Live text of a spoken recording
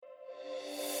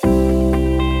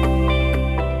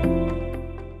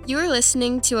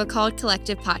listening to a Called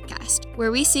Collective podcast,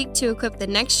 where we seek to equip the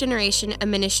next generation of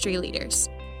ministry leaders.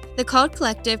 The Called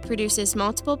Collective produces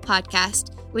multiple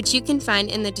podcasts, which you can find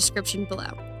in the description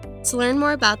below. To learn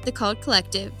more about the Called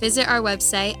Collective, visit our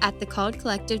website at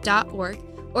thecalledcollective.org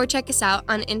or check us out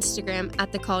on Instagram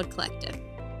at The Called Collective.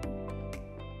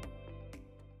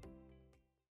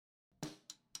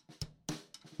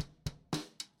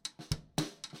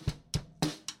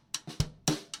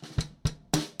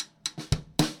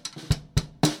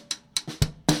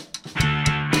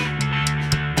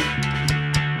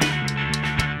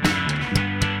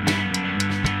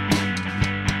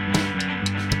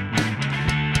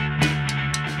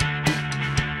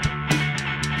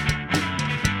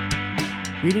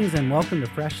 Greetings and welcome to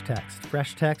Fresh Text.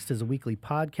 Fresh Text is a weekly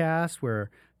podcast where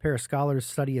a pair of scholars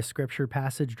study a scripture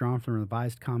passage drawn from the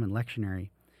Revised Common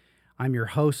Lectionary. I'm your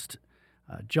host,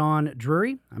 John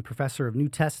Drury. I'm professor of New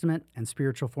Testament and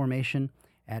Spiritual Formation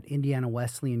at Indiana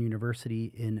Wesleyan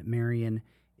University in Marion,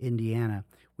 Indiana.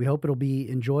 We hope it'll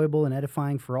be enjoyable and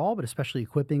edifying for all, but especially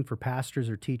equipping for pastors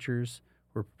or teachers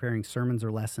who are preparing sermons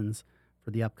or lessons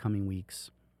for the upcoming weeks.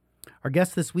 Our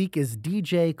guest this week is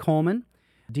DJ Coleman.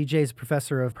 DJ is a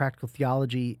professor of practical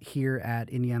theology here at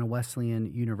Indiana Wesleyan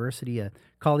University, a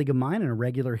colleague of mine and a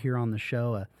regular here on the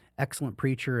show, an excellent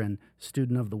preacher and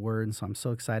student of the Word, and so I'm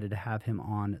so excited to have him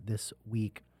on this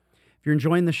week. If you're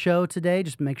enjoying the show today,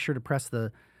 just make sure to press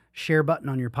the share button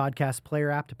on your podcast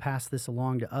player app to pass this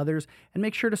along to others, and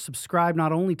make sure to subscribe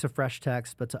not only to Fresh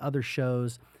Text, but to other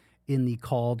shows in the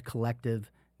Called Collective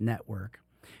Network.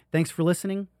 Thanks for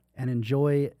listening, and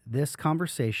enjoy this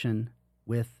conversation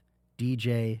with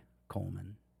DJ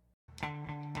Coleman.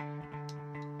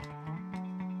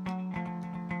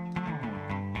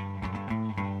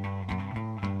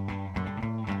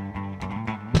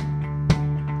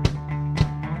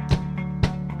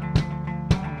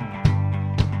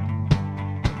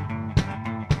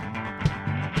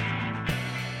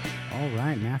 All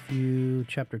right, Matthew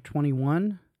chapter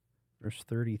 21, verse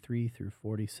 33 through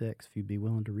 46. If you'd be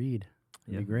willing to read,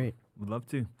 that'd be great. Would love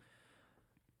to.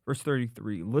 Verse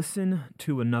 33, listen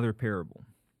to another parable.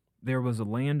 There was a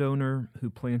landowner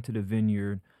who planted a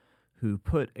vineyard, who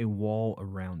put a wall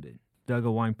around it, dug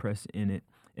a winepress in it,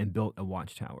 and built a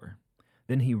watchtower.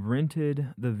 Then he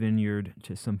rented the vineyard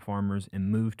to some farmers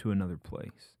and moved to another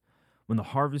place. When the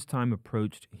harvest time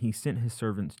approached, he sent his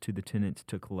servants to the tenants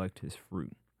to collect his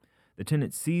fruit. The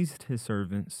tenants seized his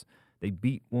servants. They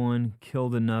beat one,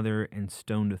 killed another, and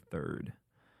stoned a third.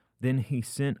 Then he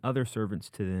sent other servants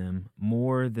to them,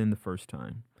 more than the first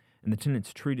time, and the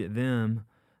tenants treated them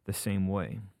the same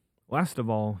way. Last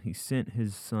of all, he sent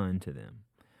his son to them.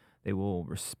 They will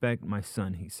respect my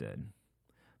son, he said.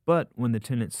 But when the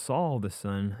tenants saw the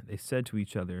son, they said to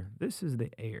each other, this is the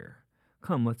heir.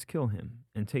 Come, let's kill him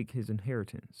and take his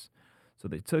inheritance. So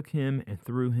they took him and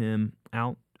threw him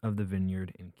out of the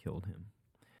vineyard and killed him.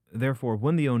 Therefore,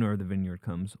 when the owner of the vineyard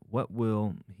comes, what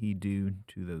will he do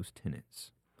to those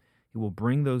tenants? He will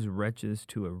bring those wretches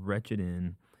to a wretched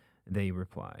inn, they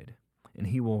replied, and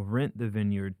he will rent the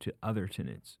vineyard to other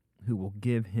tenants, who will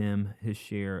give him his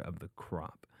share of the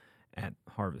crop at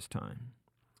harvest time.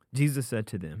 Jesus said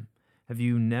to them, have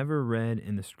you never read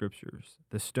in the Scriptures,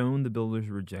 the stone the builders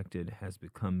rejected has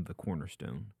become the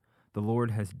cornerstone? The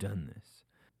Lord has done this,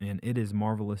 and it is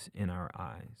marvelous in our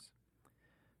eyes.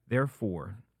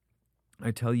 Therefore, I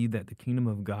tell you that the kingdom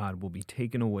of God will be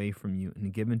taken away from you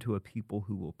and given to a people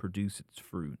who will produce its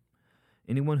fruit.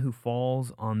 Anyone who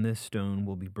falls on this stone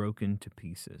will be broken to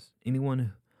pieces.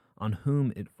 Anyone on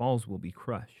whom it falls will be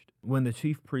crushed. When the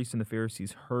chief priests and the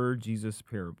Pharisees heard Jesus'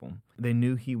 parable, they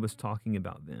knew he was talking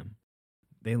about them.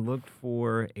 They looked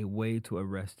for a way to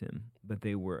arrest him, but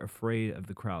they were afraid of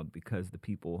the crowd because the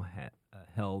people had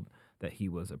held that he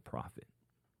was a prophet.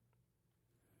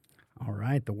 All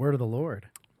right, the word of the Lord.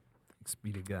 Thanks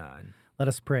be to God. Let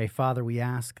us pray. Father, we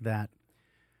ask that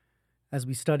as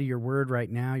we study your word right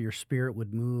now, your Spirit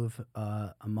would move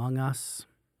among us,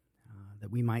 that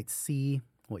we might see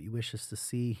what you wish us to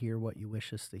see, hear what you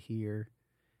wish us to hear,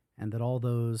 and that all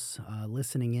those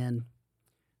listening in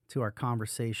to our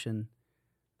conversation,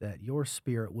 that your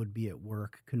Spirit would be at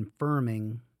work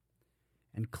confirming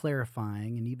and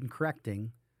clarifying and even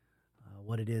correcting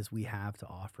what it is we have to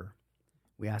offer.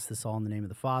 We ask this all in the name of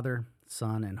the Father,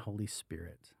 Son, and Holy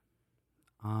Spirit.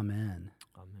 Amen.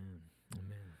 Amen.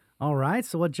 Amen. All right,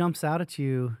 so what jumps out at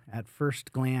you at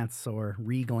first glance or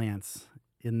re-glance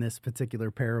in this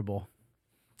particular parable?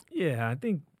 Yeah, I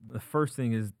think the first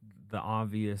thing is the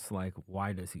obvious, like,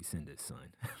 why does he send his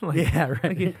son? Yeah,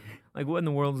 right. Like, what in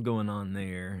the world's going on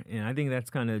there? And I think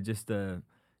that's kind of just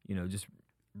just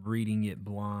reading it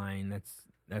blind.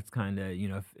 that's kind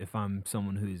of, if I'm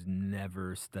someone who's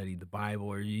never studied the Bible,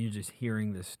 or you're just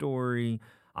hearing the story,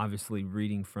 obviously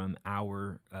reading from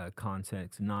our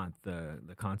context, not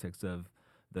the context of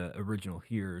the original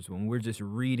hearers. When we're just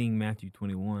reading Matthew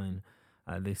 21,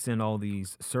 they send all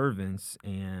these servants,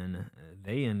 and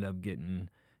they end up getting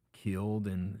killed.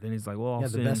 And then he's like, well, I'll the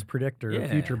send... best predictor of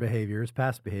future behavior is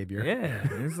past behavior. Yeah,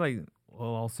 and it's like,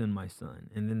 well, I'll send my son,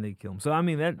 and then they kill him. So I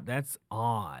mean, that's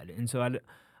odd. And so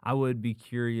I would be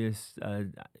curious,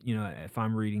 if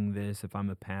I'm reading this, if I'm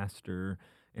a pastor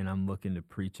and I'm looking to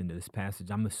preach into this passage,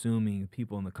 I'm assuming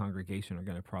people in the congregation are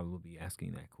going to probably be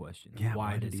asking that question. Yeah,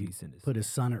 why does he send his put his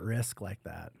son at risk like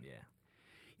that? Yeah.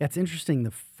 Yeah, it's interesting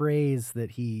the phrase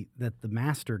that the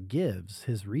master gives,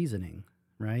 his reasoning,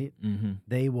 right? Mm-hmm.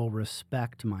 They will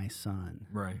respect my son.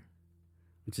 Right.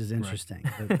 Which is interesting.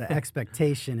 Right. The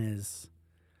expectation is,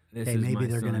 okay, maybe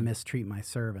they're going to mistreat my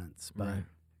servants, but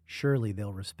surely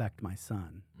they'll respect my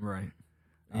son. Right.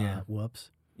 Yeah.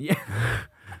 Whoops. Yeah.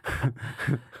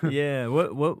 Yeah.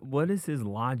 What is his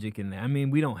logic in that? I mean,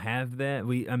 we don't have that.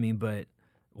 But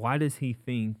why does he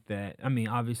think that? I mean,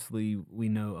 obviously we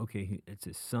know, okay, it's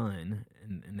his son,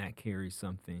 and that carries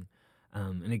something.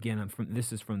 And again,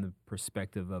 this is from the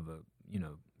perspective of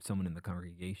someone in the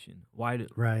congregation.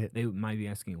 They might be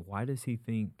asking, why does he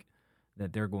think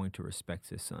that they're going to respect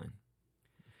his son?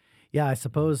 Yeah, I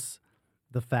suppose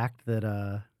the fact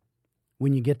that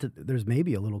when you get to, there's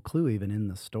maybe a little clue even in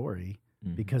the story,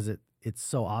 because it's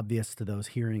so obvious to those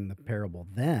hearing the parable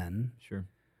then. Sure.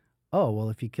 Oh, well,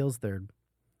 if he kills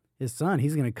his son,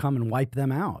 he's going to come and wipe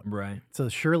them out. Right. So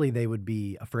surely they would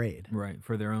be afraid. Right,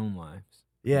 for their own lives.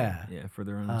 Yeah. Yeah, for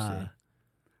their own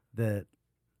sake.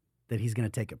 That he's going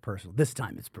to take it personal. This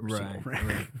time it's personal.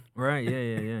 Right.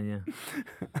 Yeah.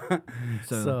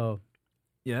 So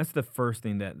yeah, that's the first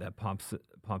thing that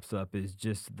pops up is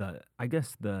just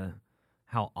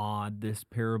how odd this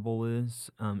parable is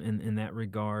in that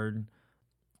regard,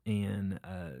 and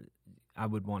I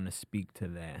would want to speak to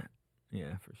that.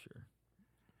 Yeah, for sure.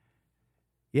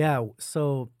 Yeah,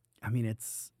 so I mean,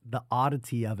 it's the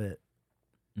oddity of it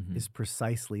is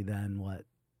precisely then what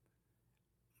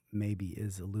maybe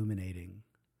is illuminating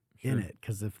in it,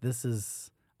 because if this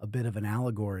is a bit of an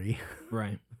allegory,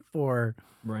 for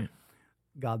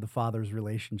God the Father's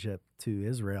relationship to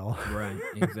Israel,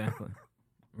 exactly,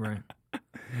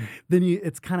 then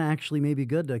it's kind of actually maybe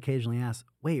good to occasionally ask,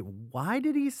 wait, why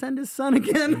did he send his son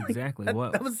again? Exactly.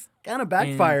 that was kind of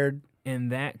backfired,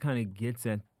 and that kind of gets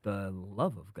at the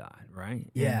love of God, right?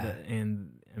 Yeah.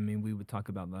 And I mean, we would talk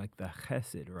about like the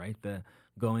chesed, right? The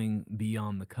going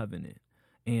beyond the covenant.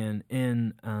 And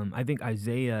in I think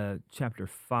Isaiah chapter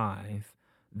 5,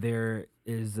 there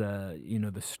is the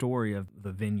story of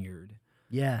the vineyard.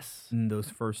 Yes. In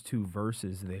those first two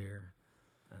verses there,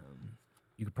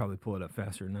 you could probably pull it up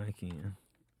faster than I can.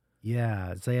 Yeah,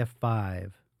 Isaiah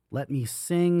 5. Let me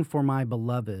sing for my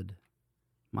beloved,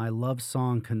 my love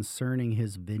song concerning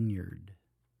his vineyard.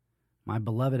 My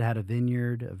beloved had a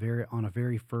vineyard on a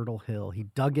very fertile hill. He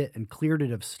dug it and cleared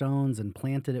it of stones and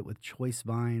planted it with choice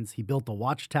vines. He built a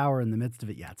watchtower in the midst of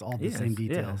it. Yeah, it's all the same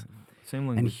details. Yeah. Same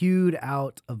language. And hewed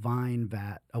out a wine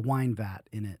vat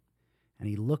in it. And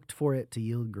he looked for it to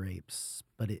yield grapes,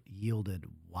 but it yielded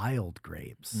wild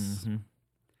grapes. Mm-hmm.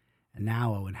 And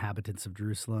now, O inhabitants of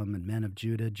Jerusalem and men of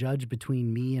Judah, judge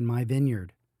between me and my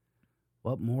vineyard.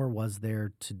 What more was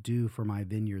there to do for my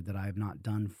vineyard that I have not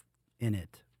done in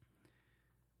it?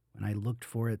 When I looked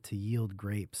for it to yield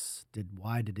grapes,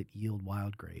 why did it yield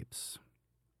wild grapes?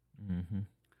 Mm-hmm.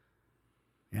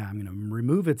 Yeah, I'm going to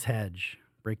remove its hedge,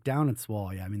 break down its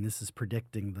wall. Yeah, I mean, this is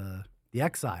predicting the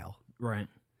exile. Right.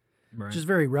 Which is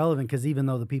very relevant because even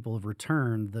though the people have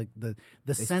returned,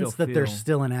 the sense that they're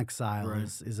still in exile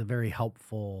is a very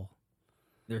helpful.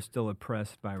 They're still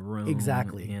oppressed by Rome.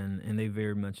 Exactly. And they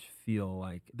very much feel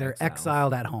like they're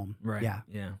exiled at home. Right. Yeah.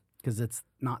 Yeah. Because it's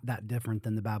not that different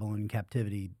than the Babylonian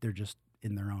captivity. They're just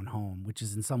in their own home, which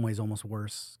is in some ways almost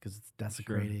worse because it's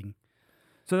desecrating.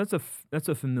 Sure. So that's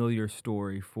a familiar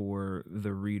story for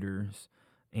the readers,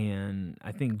 and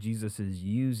I think Jesus is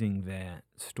using that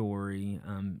story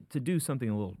to do something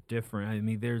a little different. I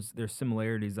mean, there's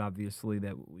similarities obviously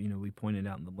that we pointed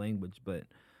out in the language, but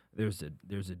there's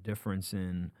a difference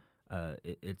in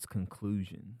its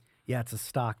conclusion. Yeah, it's a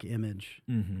stock image.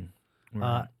 Mm-hmm.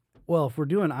 Right. Well, if we're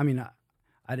doing, I mean,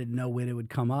 I didn't know when it would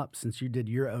come up since you did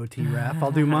your OT ref.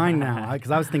 I'll do mine now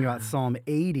because I was thinking about Psalm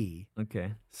 80.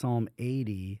 Okay. Psalm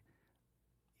 80.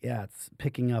 Yeah, it's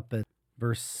picking up at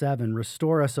verse 7.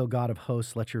 Restore us, O God of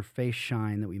hosts, let your face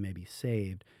shine that we may be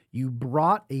saved. You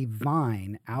brought a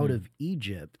vine out of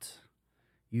Egypt.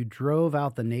 You drove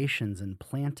out the nations and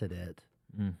planted it.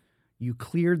 You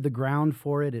cleared the ground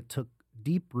for it. It took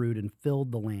deep root and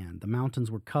filled the land. The mountains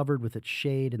were covered with its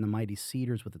shade, and the mighty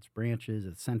cedars with its branches.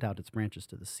 It sent out its branches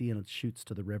to the sea and its shoots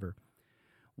to the river.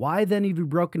 Why then have you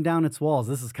broken down its walls?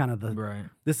 This is kind of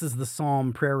this is the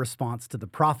psalm prayer response to the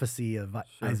prophecy of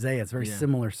Isaiah. It's a very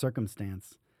similar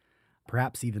circumstance.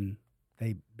 Perhaps even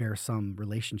they bear some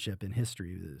relationship in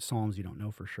history. The Psalms you don't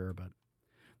know for sure, but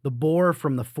the boar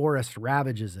from the forest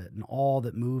ravages it, and all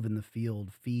that move in the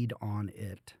field feed on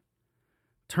it.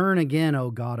 Turn again,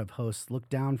 O God of hosts, look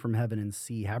down from heaven and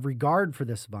see. Have regard for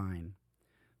this vine,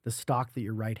 the stalk that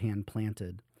your right hand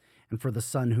planted, and for the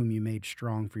son whom you made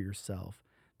strong for yourself.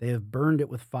 They have burned it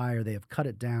with fire, they have cut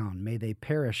it down. May they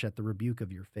perish at the rebuke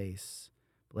of your face.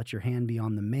 But let your hand be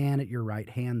on the man at your right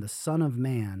hand, the Son of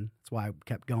Man. That's why I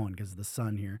kept going, because of the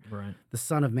Son here. Right. The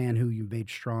Son of Man who you made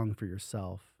strong for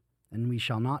yourself. And we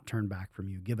shall not turn back from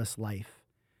you. Give us life,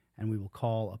 and we will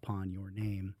call upon your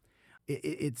name.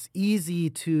 It's easy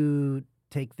to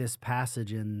take this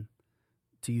passage in,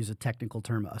 to use a technical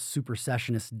term, a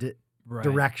supersessionist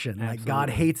direction. Absolutely. Like God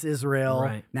hates Israel,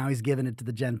 Right. now he's given it to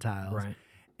the Gentiles. Right.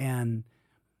 And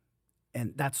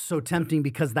that's so tempting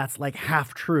because that's like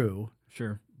half true,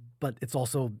 Sure. but it's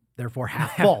also therefore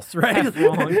half false, right? Half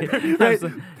wrong. Right?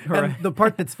 Right. And the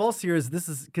part that's false here is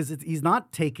because he's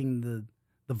not taking the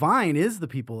vine is the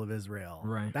people of Israel.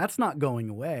 Right. That's not going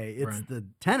away. It's Right. the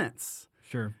tenants.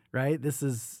 Sure. Right?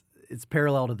 It's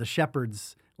parallel to the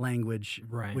shepherd's language,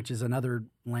 Right. which is another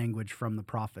language from the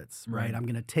prophets, right? Right. I'm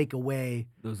going to take away.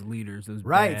 Those leaders, those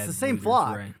Right, bad it's the same leaders,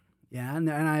 flock. Right. Yeah, and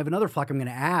I have another flock I'm going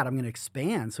to add. I'm going to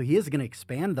expand. So he is going to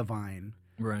expand the vine.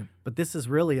 Right. But this is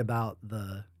really about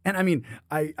and I mean,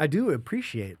 I do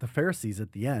appreciate the Pharisees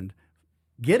at the end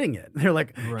getting it. They're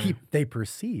like, Right. they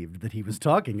perceived that he was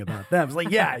talking about them. It's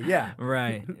like, yeah.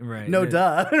 Right. Right. No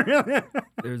duh.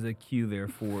 There's a cue there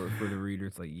for the reader.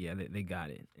 It's like, yeah, they got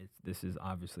it. This is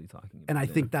obviously talking about And I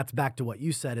them. think that's back to what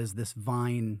you said is this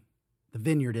vine, the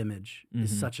vineyard image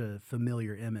is such a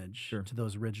familiar image to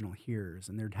those original hearers.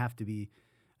 And there'd have to be,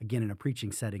 again, in a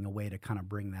preaching setting, a way to kind of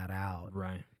bring that out.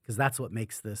 Right. Because that's what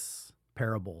makes this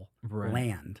parable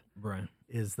land. Right.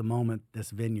 Is the moment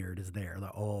this vineyard is there.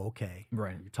 Like, oh, okay.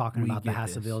 Right. You're talking We about the get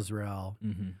house of this. Israel.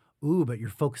 Mm-hmm. Ooh, but you're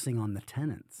focusing on the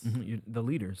tenants. Mm-hmm. The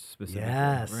leaders specifically.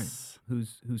 Yes. Right.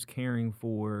 Who's caring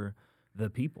for the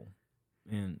people.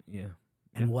 And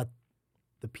And what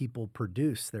the people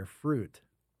produce, their fruit,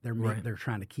 they're Right. they're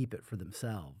trying to keep it for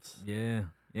themselves. Yeah.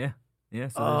 So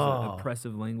there's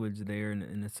oppressive language there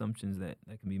and assumptions that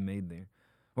can be made there.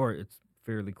 Or it's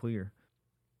fairly clear.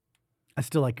 I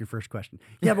still like your first question.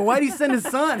 Yeah, but why did he send his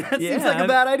son? That seems like a I-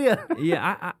 bad idea.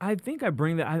 Yeah, I think I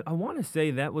bring that. I want to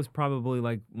say that was probably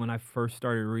like when I first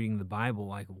started reading the Bible,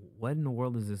 like, what in the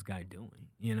world is this guy doing?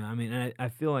 You know, I mean, and I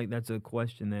feel like that's a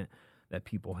question that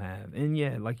people have. And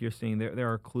yeah, like you're saying,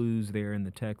 there are clues there in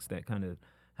the text that kind of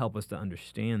help us to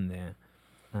understand that.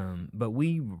 But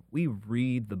we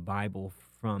read the Bible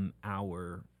from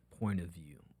our point of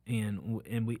view, and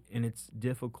it's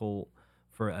difficult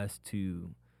for us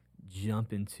to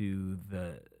jump into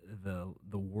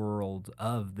the world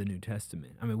of the New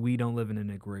Testament. I mean, we don't live in an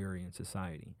agrarian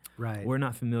society. Right. We're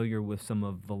not familiar with some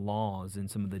of the laws and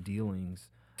some of the dealings.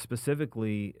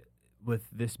 Specifically, with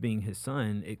this being his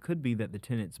son, it could be that the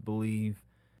tenants believe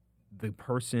the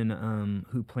person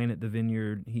who planted the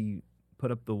vineyard, he put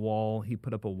up the wall, he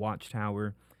put up a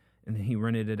watchtower, and then he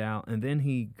rented it out, and then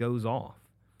he goes off.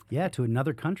 Yeah, to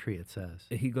another country, it says.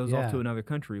 He goes off to another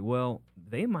country. Well,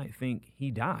 they might think he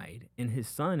died, and his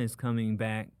son is coming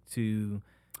back to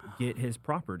get his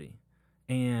property.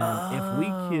 And if we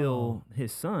kill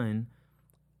his son,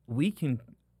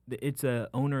 it's a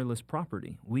ownerless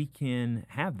property. We can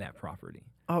have that property.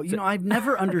 Oh, I've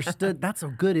never understood. That's a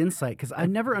good insight because I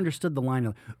never understood the line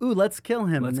of, ooh, let's kill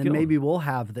him, and then maybe we'll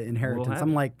have the inheritance.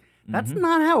 I'm like, that's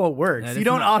not how it works. You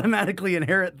don't automatically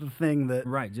inherit the thing that...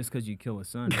 Right, just because you kill a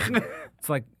son. It's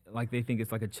like they think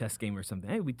it's like a chess game or something.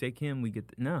 Hey, we take him, we get...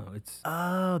 No, it's...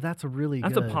 Oh, that's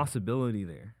a possibility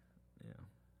there.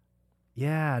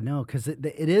 Yeah, no, because it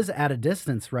is at a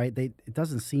distance, right? It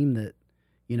doesn't seem that,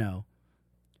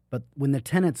 but when the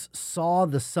tenants saw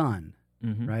the son,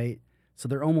 right? So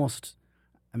they're almost,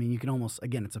 you can almost,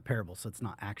 again, it's a parable, so it's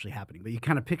not actually happening, but you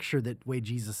kind of picture that way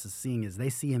Jesus is seeing is they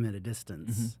see him at a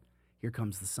distance. Here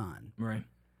comes the son. Right.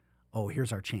 Oh,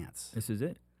 here's our chance. This is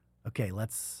it. Okay,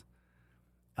 let's,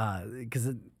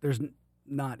 because there's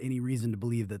not any reason to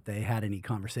believe that they had any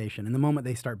conversation. And the moment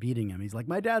they start beating him, he's like,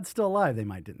 my dad's still alive. They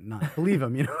might not believe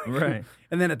him, Right.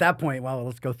 And then at that point, well,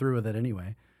 let's go through with it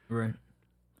anyway. Right.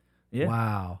 Yeah.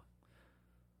 Wow.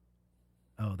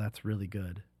 Oh, that's really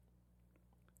good.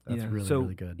 That's yeah.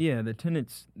 really good. Yeah, the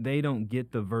tenants, they don't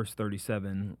get the verse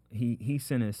 37. He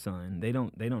sent his son. They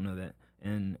don't know that.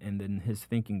 And then his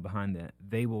thinking behind that,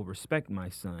 they will respect my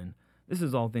son. This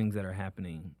is all things that are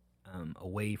happening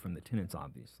away from the tenants,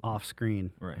 obviously. Off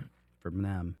screen. Right. From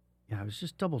them. Yeah, I was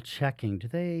just double checking.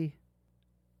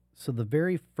 So the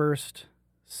very first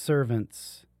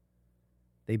servants,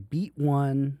 they beat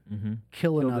one,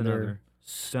 killed another,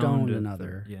 stoned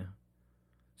another. Yeah.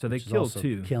 So they Which is killed also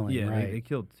two. killing, yeah, right. they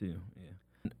killed two.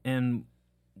 Yeah. And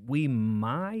we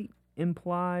might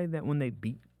imply that when they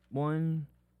beat one,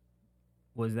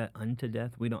 was that unto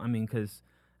death? We don't. I mean, because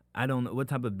I don't know what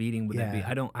type of beating would that be.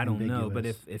 I don't know. But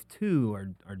ambiguous. if two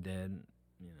are dead,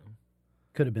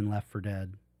 Could have been left for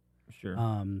dead. sure.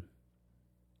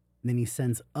 Then he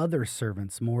sends other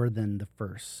servants more than the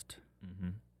first. Mm-hmm.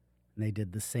 And they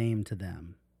did the same to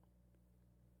them.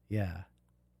 Yeah.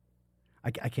 I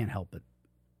can't help it.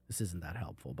 This isn't that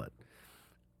helpful, but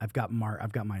I've got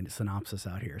my synopsis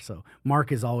out here. So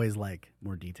Mark is always like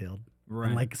more detailed.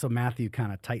 Right. And so Matthew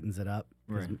kind of tightens it up.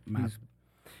 Right.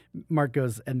 Mark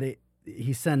goes, and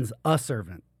he sends a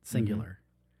servant, singular.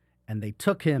 And they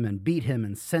took him and beat him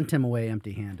and sent him away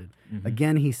empty-handed. Mm-hmm.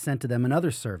 Again, he sent to them another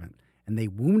servant, and they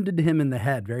wounded him in the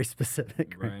head, very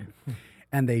specific. Right.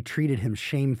 And they treated him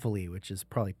shamefully, which is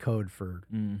probably code for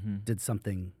did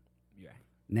something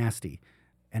nasty.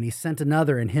 And he sent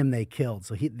another, and him they killed.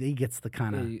 So he gets the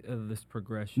kind of this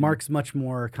progression. Mark's much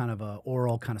more kind of a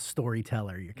oral kind of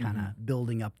storyteller. You're kind of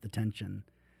building up the tension.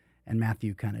 And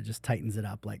Matthew kind of just tightens it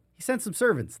up. Like, he sent some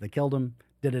servants. They killed him,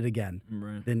 did it again.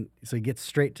 Right. Then so he gets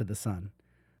straight to the son.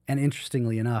 And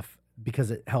interestingly enough, because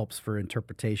it helps for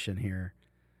interpretation here,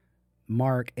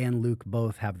 Mark and Luke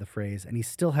both have the phrase, and he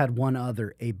still had one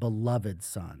other, a beloved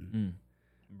son,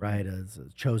 right? As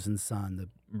a chosen son, the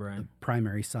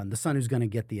primary son, the son who's going to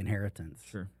get the inheritance.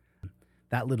 Sure.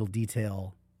 That little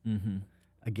detail,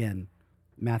 again,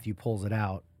 Matthew pulls it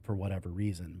out for whatever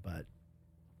reason, but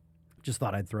just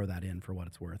thought I'd throw that in for what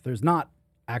it's worth. There's not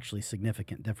actually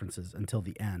significant differences until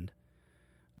the end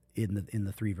in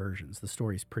the three versions. The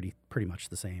story's pretty much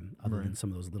the same, other than some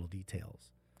of those little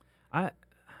details.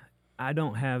 I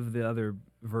don't have the other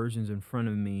versions in front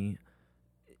of me.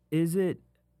 Is it?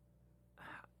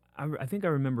 I think I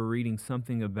remember reading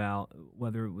something about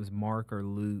whether it was Mark or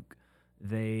Luke.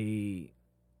 The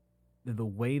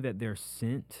way that they're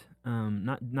sent,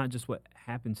 not just what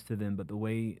happens to them, but the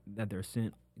way that they're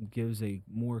sent gives a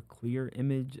more clear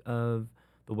image of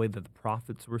the way that the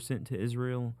prophets were sent to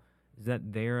Israel. Is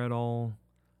that there at all?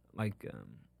 Like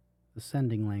the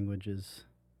sending language is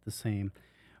the same.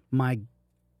 My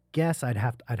guess, I'd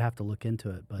have to look into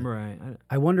it, but right.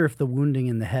 I wonder if the wounding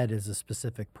in the head is a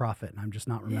specific prophet, and I'm just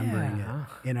not remembering it.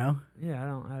 You know? Yeah,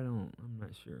 I'm not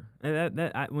sure.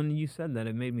 And when you said that,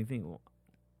 it made me think. Well,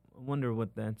 I wonder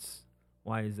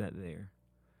why is that there?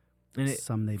 And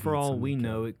for all we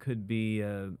know, it could be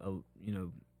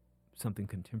something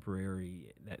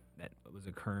contemporary that was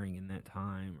occurring in that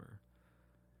time, or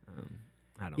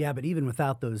I don't know. Yeah, but even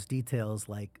without those details,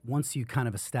 like once you kind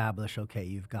of establish, okay,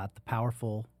 you've got the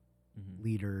powerful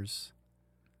leaders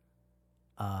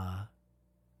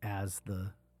as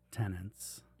the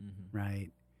tenants,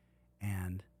 right?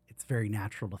 And it's very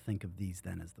natural to think of these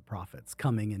then as the prophets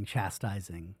coming and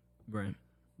chastising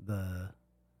the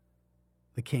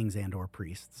kings and or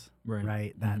priests,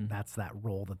 right? That's that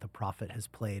role that the prophet has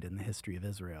played in the history of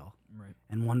Israel. Right.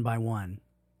 And one by one,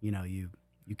 you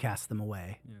cast them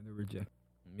away. Yeah, they're rejected.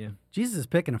 Yeah. Jesus is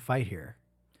picking a fight here.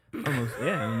 Almost,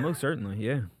 yeah, most certainly,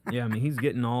 yeah. Yeah, I mean, he's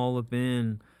getting all up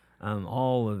in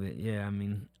all of it. Yeah, I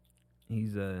mean,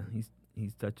 he's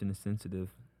touching a sensitive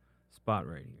spot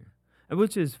right here.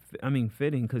 Which is,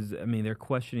 fitting because, they're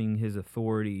questioning his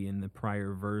authority in the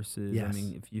prior verses. Yes. I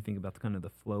mean, if you think about kind of the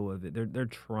flow of it, they're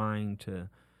trying to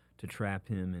trap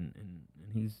him, and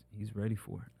he's ready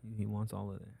for it. He wants all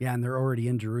of that. Yeah, and they're already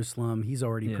in Jerusalem. He's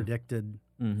already predicted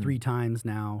 3 times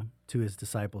now to his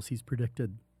disciples. He's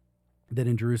predicted that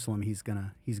in Jerusalem he's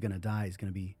gonna die. He's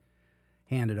gonna be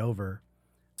handed over.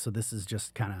 So this is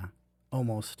just kind of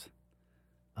almost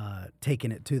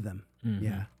taking it to them.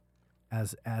 Yeah.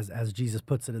 As Jesus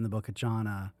puts it in the book of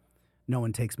John, no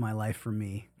one takes my life from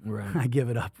me. Right. I give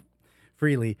it up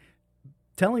freely.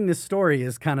 Telling this story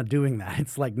is kind of doing that.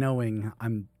 It's like knowing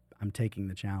I'm taking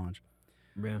the challenge.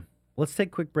 Yeah. Let's take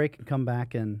a quick break and come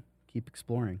back and keep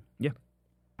exploring. Yeah.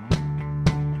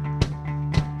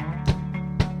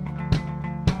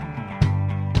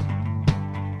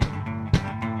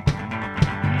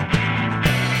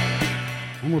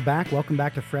 And we're back. Welcome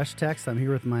back to Fresh Text. I'm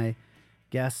here with my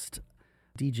guest,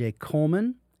 DJ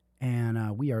Coleman,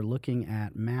 and we are looking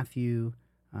at Matthew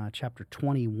chapter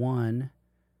 21,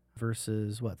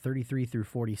 verses, 33 through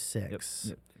 46.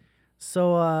 Yep.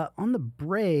 So on the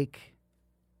break,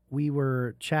 we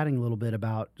were chatting a little bit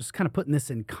about just kind of putting this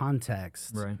in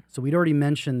context. Right. So we'd already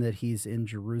mentioned that he's in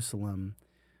Jerusalem,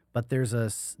 but there's a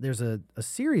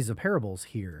series of parables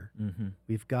here. Mm-hmm.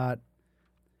 We've got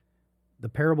the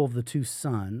parable of the two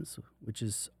sons, which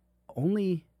is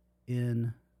only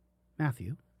in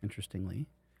Matthew, interestingly.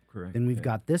 Correct. Then we've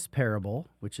got this parable,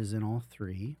 which is in all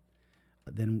three.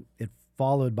 Then it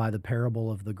followed by the parable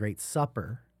of the Great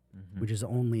Supper, Mm-hmm. which is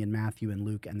only in Matthew and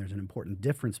Luke, and there's an important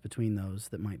difference between those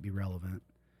that might be relevant.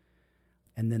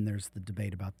 And then there's the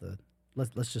debate about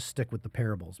let's just stick with the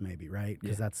parables maybe, right?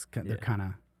 Because they're kind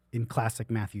of, in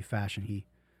classic Matthew fashion, he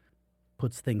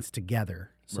puts things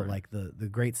together. So like the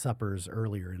Great Supper is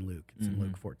earlier in Luke. It's in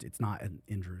Luke 14. It's not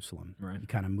in Jerusalem. Right. He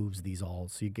kind of moves these all.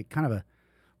 So you get kind of a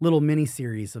little mini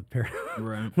series of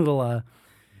Right. little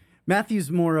Matthew's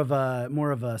more of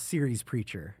a series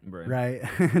preacher, right?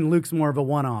 And Luke's more of a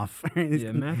one-off.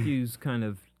 Yeah, Matthew's kind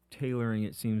of tailoring,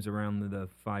 it seems, around the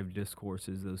five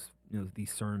discourses,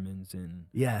 these sermons, and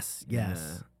yes,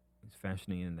 he's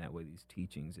fashioning in that way these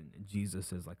teachings, and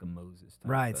Jesus is like a Moses type.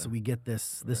 Right. So we get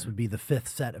this. This would be the fifth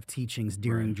set of teachings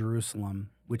during Jerusalem,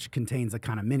 which contains a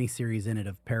kind of mini series in it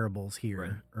of parables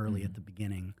here early at the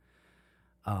beginning,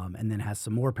 and then has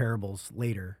some more parables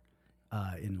later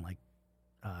in like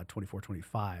 24,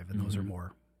 25, and those are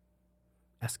more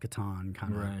eschaton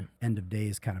kind of end of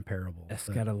days kind of parables.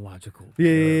 Eschatological.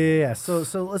 Yeah. So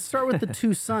let's start with the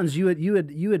two sons. You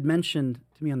had mentioned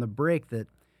to me on the break that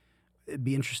it'd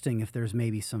be interesting if there's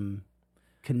maybe some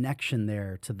connection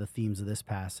there to the themes of this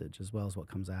passage as well as what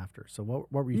comes after. So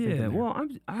what were you thinking there? Well,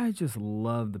 I just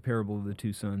love the parable of the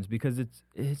two sons because it's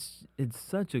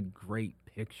such a great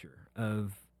picture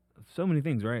of so many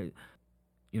things, right?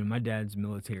 My dad's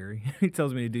military. He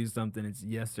tells me to do something, it's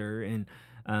yes, sir, and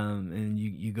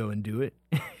you go and do it.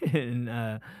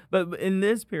 And but in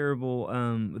this parable,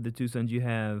 with the two sons, you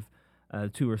have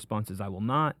two responses: I will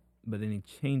not. But then he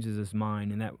changes his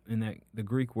mind, and that the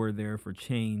Greek word there for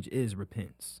change is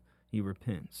repents. He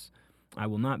repents. I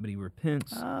will not, but he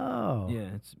repents. Oh,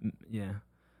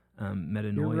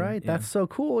 metanoia. You're right. Yeah. That's so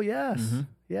cool. Yes,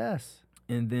 yes.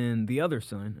 And then the other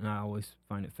son, and I always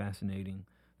find it fascinating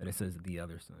that it says the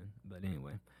other son. But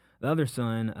anyway, the other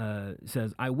son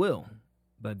says, I will,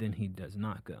 but then he does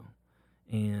not go.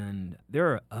 And there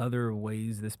are other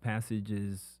ways this passage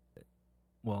is,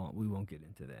 well, we won't get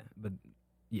into that. But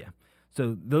yeah,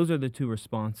 so those are the two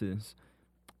responses.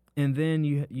 And then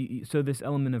you so this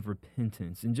element of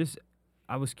repentance. And just,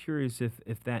 I was curious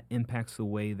if that impacts the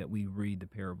way that we read the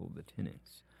parable of the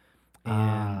tenants.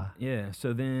 And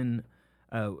so then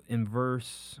in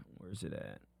verse, where is it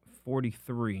at?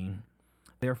 43,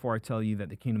 therefore I tell you that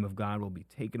the kingdom of God will be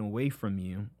taken away from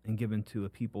you and given to a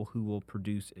people who will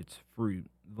produce its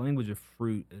fruit. The language of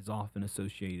fruit is often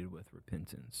associated with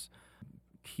repentance.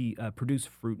 Produce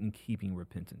fruit in keeping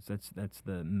repentance. That's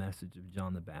the message of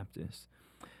John the Baptist.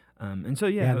 And so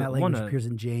and that language appears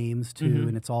in James too,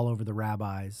 and it's all over the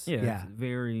rabbis. Yeah, it's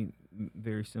very,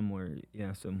 very similar.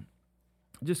 Yeah, so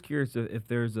just curious if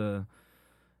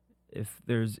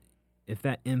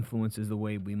that influences the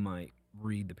way we might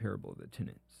read the parable of the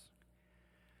tenants.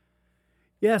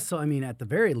 Yeah, so I mean, at the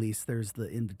very least, there's the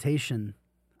invitation.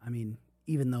 I mean,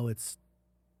 even though it's,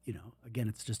 again,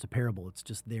 it's just a parable. It's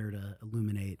just there to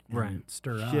illuminate and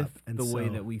stir shift up. And the way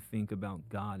that we think about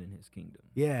God and his kingdom.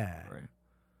 Yeah. Right.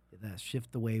 That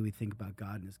shift the way we think about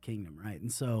God and his kingdom, right?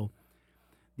 And so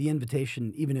the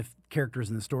invitation, even if characters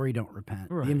in the story don't repent,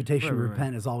 the invitation to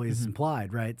repent is always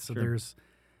implied, right? So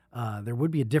there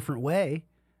would be a different way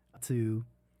to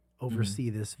oversee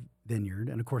this vineyard.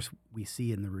 And of course, we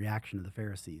see in the reaction of the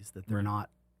Pharisees that they're not,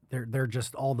 they're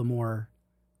just all the more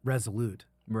resolute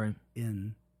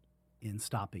in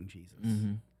stopping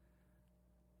Jesus.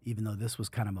 Even though this was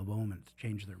kind of a moment to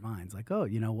change their minds, like, oh,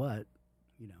 you know what?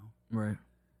 Right.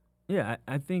 Yeah,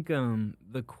 I think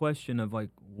the question of, like,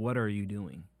 what are you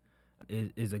doing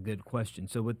is a good question.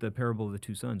 So with the parable of the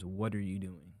two sons, what are you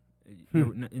doing?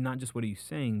 Not just what are you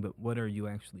saying, but what are you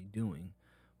actually doing?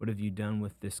 What have you done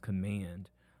with this command?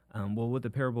 Well, with the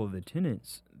parable of the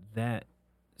tenants, that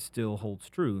still holds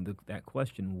true. That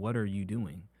question, what are you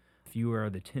doing? If you are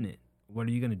the tenant, what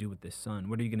are you going to do with this son?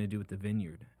 What are you going to do with the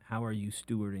vineyard? How are you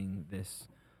stewarding this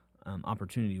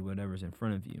opportunity, whatever's in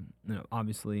front of you?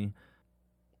 Obviously,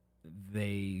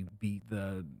 they beat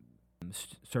the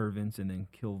servants and then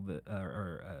kill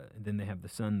then they have the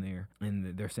son there,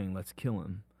 and they're saying, let's kill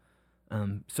him.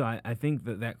 So I think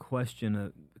that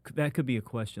question, that could be a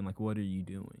question like, what are you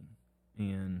doing?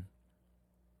 And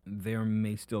there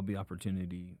may still be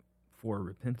opportunity for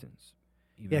repentance.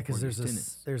 even Yeah, because for these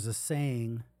tenants. there's a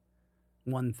saying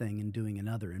one thing and doing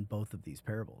another in both of these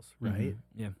parables, right?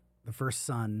 Yeah. The first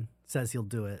son says he'll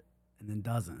do it and then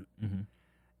doesn't. Mm-hmm.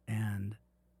 And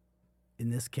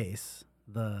in this case,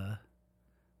 the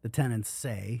tenants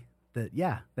say that,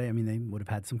 they would have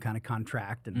had some kind of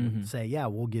contract and would say,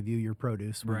 we'll give you your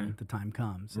produce when the time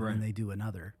comes. And then they do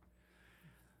another.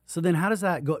 So then how does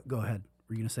that go? Go ahead.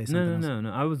 Were you going to say something else?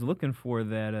 No. I was looking for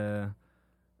that,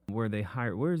 where they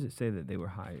hired. Where does it say that they were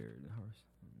hired?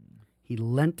 He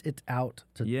lent it out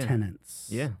to tenants.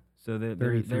 Yeah. So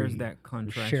there's that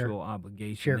contractual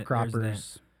obligation.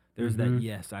 Sharecroppers. There's that,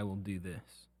 yes, I will do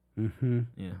this. Mm-hmm.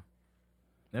 Yeah.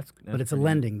 That's but it's a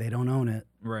lending. They don't own it.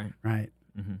 Right. Right.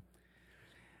 Mm-hmm.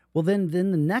 Well, then the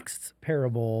next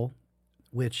parable,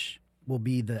 which will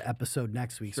be the episode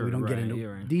next week, so we don't get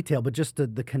into detail, but just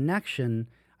the connection,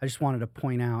 I just wanted to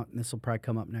point out, and this will probably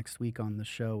come up next week on the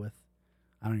show with,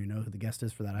 I don't even know who the guest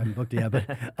is for that. I haven't booked it yet,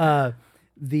 but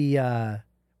the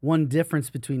one difference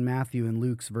between Matthew and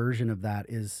Luke's version of that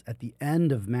is at the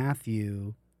end of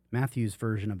Matthew's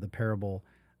version of the parable,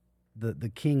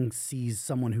 the king sees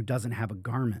someone who doesn't have a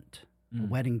garment, a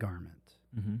wedding garment,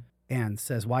 and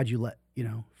says, why'd you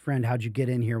friend, how'd you get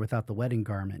in here without the wedding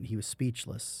garment? And he was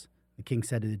speechless. The king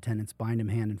said to the attendants, bind him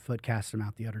hand and foot, cast him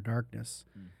out the utter darkness.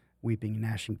 Weeping and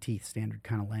gnashing teeth, standard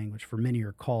kind of language. For many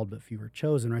are called, but few are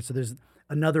chosen, right? So there's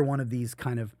another one of these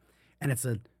kind of, and it's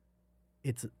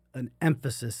an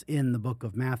emphasis in the book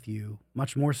of Matthew,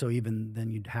 much more so even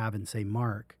than you'd have in, say,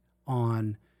 Mark,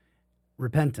 on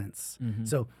repentance.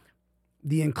 So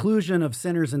the inclusion of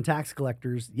sinners and tax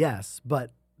collectors, yes,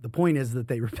 but the point is that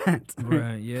they repent.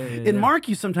 Right, yeah. In Mark,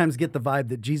 you sometimes get the vibe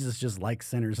that Jesus just likes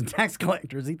sinners and tax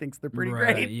collectors. He thinks they're pretty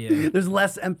great. Yeah. There's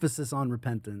less emphasis on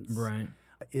repentance. Right.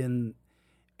 And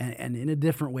in a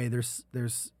different way,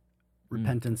 there's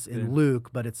repentance in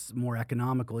Luke, but it's more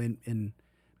economical. In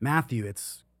Matthew,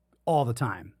 it's all the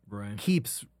time. Right.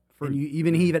 Keeps, and you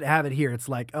even have it here. It's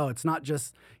like, oh, it's not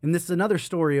just, and this is another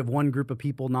story of one group of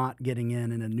people not getting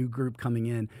in and a new group coming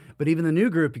in. But even the new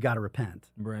group, you got to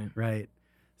repent. Right. Right.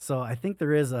 So I think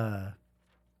I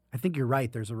think you're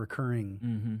right. There's a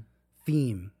recurring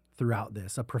theme throughout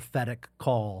this, a prophetic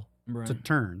call to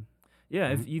turn. Yeah,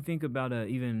 if you think about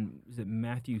even, is it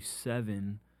Matthew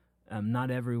 7,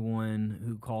 not everyone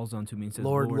who calls unto me and says,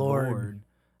 Lord, Lord,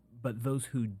 but those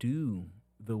who do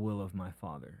the will of my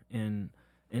Father. And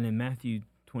in Matthew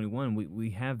 21, we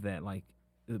have that,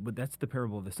 but that's the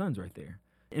parable of the sons right there.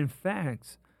 In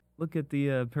fact, look at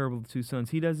the parable of the two sons.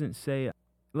 He doesn't say,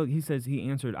 he says, he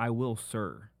answered, I will,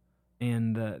 sir.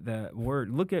 And the word,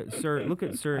 look at sir.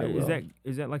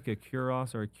 Is that like a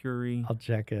kuros or a curie? I'll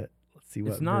check it. See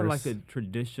what it's not verse. Like a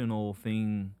traditional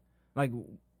thing. Like,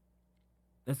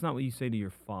 that's not what you say to your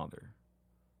father.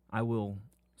 I will,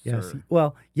 yes. sir.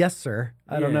 Well, yes, sir.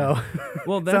 I don't know.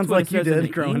 Well, that's sounds what like it says you did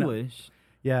in growing English. Up.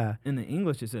 Yeah. In the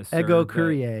English, it says sir. Ego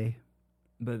curie.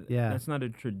 But that's not a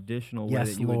traditional way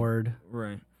yes, that you Lord. Would.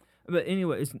 Right. But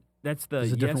anyway, that's the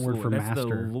There's a different word Lord. for That's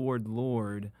master. the Lord,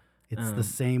 Lord. It's the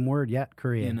same word,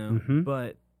 curie.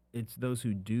 But it's those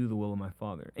who do the will of my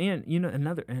Father. And,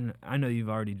 and I know you've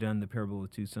already done the Parable of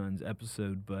the Two Sons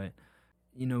episode, but,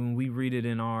 when we read it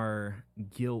in our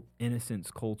guilt,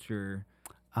 innocence culture,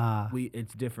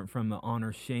 it's different from the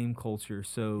honor, shame culture.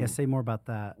 So yeah, say more about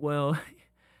that. Well,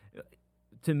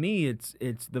 to me, it's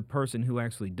the person who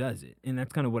actually does it. And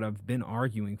that's kind of what I've been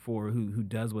arguing for, who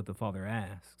does what the Father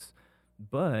asks.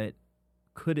 But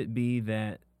could it be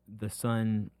that the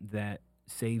son that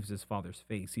saves his father's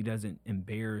face, he doesn't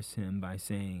embarrass him by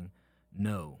saying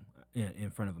no in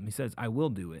front of him? He says, I will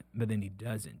do it, but then he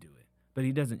doesn't do it. But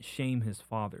he doesn't shame his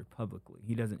father publicly.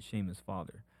 He doesn't shame his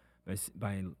father by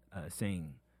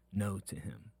saying no to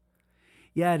him.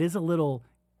 Yeah, it is a little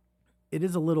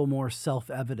more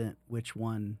self-evident which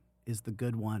one is the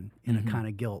good one in a kind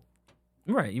of guilt.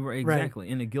 Right, exactly.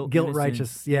 In a guilt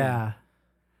righteous, yeah.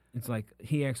 It's like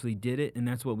he actually did it, and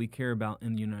that's what we care about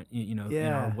in in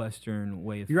our Western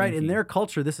way of thinking. You're right. In their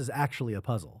culture, this is actually a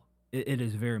puzzle. It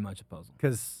is very much a puzzle.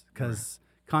 Because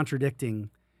contradicting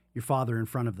your father in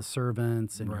front of the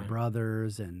servants and your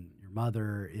brothers and your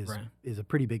mother is a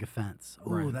pretty big offense.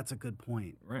 Oh, that's a good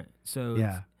point. Right.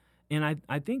 So and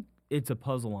I think it's a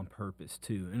puzzle on purpose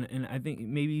too, and I think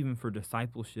maybe even for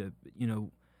discipleship,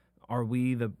 are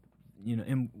we the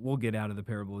and we'll get out of the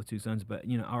parable of the two sons, but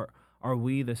are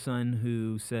we the son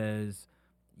who says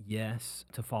yes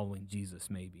to following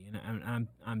Jesus? Maybe, and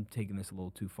I'm taking this a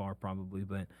little too far probably,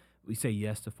 but we say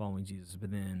yes to following Jesus, but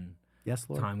then yes,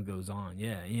 Lord. Time goes on,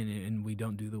 and we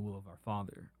don't do the will of our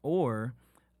Father. Or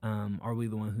are we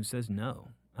the one who says no?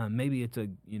 Maybe it's a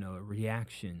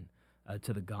reaction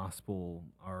to the gospel,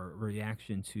 our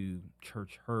reaction to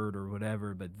church hurt or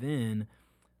whatever, but then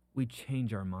we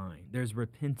change our mind. There's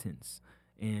repentance,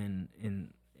 and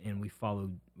we follow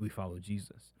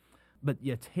Jesus. But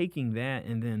yeah, taking that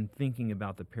and then thinking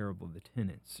about the parable of the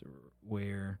tenants,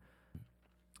 where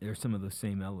there's some of those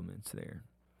same elements there.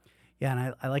 Yeah,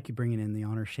 and I like you bringing in the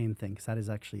honor shame thing, because that is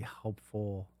actually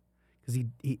helpful. Because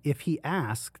if he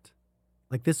asked,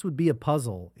 like, this would be a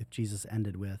puzzle if Jesus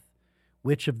ended with,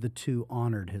 which of the two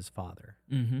honored his father?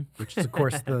 Mm-hmm. Which is, of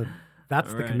course,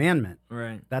 that's the commandment.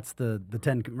 Right. That's the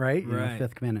 10, right? You know, Right.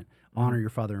 fifth commandment, honor your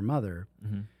father and mother.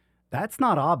 Mm-hmm. That's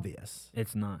not obvious,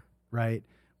 It's not. right?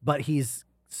 But he's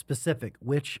specific.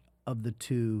 Which of the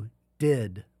two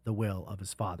did the will of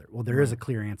his father? Well, there is a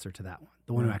clear answer to that one.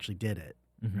 The one who actually did it,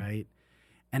 right?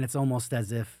 And it's almost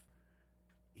as if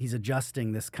he's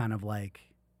adjusting this kind of like,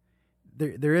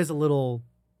 there is a little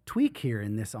tweak here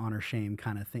in this honor shame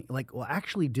kind of thing. Like, well,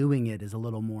 actually doing it is a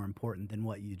little more important than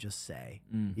what you just say,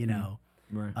 you know,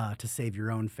 to save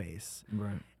your own face.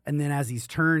 Right. And then as he's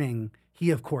turning, he,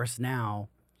 of course, now,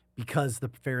 because the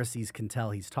Pharisees can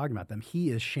tell he's talking about them, he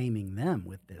is shaming them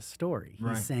with this story.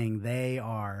 He's saying they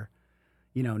are,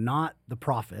 you know, not the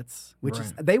prophets, which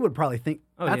is, they would probably think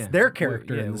that's their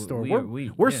character in the story.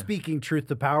 We're speaking truth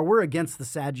to power. We're against the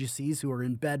Sadducees, who are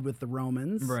in bed with the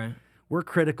Romans. Right. We're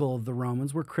critical of the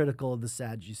Romans. We're critical of the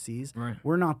Sadducees. Right.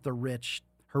 We're not the rich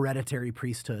hereditary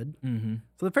priesthood. Mm-hmm.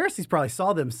 So the Pharisees probably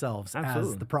saw themselves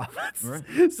as the prophets.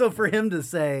 Right. So for him to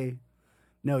say,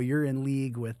 no, you're in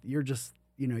league with, you're just,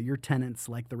 you know, you're tenants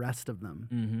like the rest of them.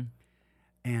 Mm-hmm.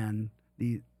 And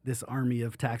this army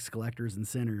of tax collectors and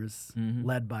sinners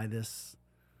led by this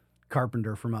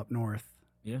carpenter from up north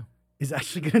is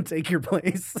actually going to take your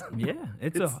place. Yeah,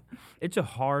 it's a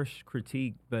harsh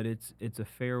critique, but it's a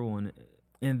fair one.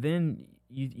 And then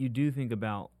you do think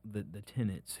about the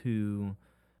tenants. Who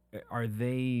are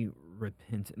they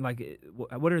repentant? Like,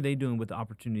 what are they doing with the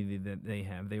opportunity that they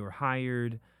have? They were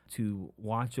hired to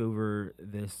watch over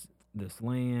this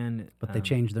land, but they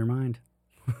changed their mind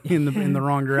in the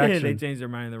wrong direction. They changed their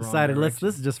mind in the wrong direction. Decided,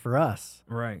 this is just for us.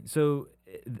 Right. So,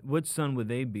 which son would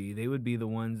they be? They would be the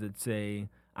ones that say,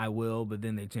 I will, but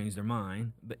then they change their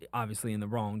mind, but obviously in the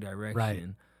wrong direction. Right.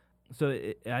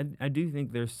 So I do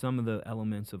think there's some of the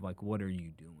elements of, like, what are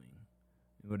you doing?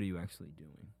 What are you actually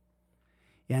doing?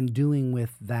 And doing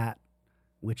with that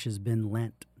which has been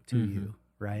lent to you,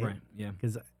 right? Right, yeah.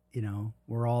 Because, you know,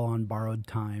 we're all on borrowed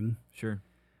time. Sure.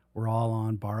 We're all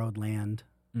on borrowed land,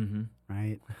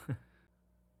 right?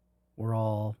 We're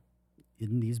all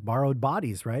in these borrowed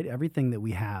bodies, right? Everything that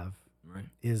we have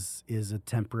is a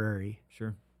temporary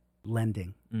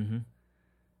lending. Mm-hmm.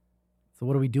 So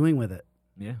what are we doing with it?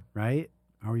 Yeah. Right?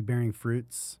 Are we bearing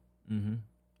fruits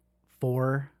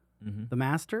for the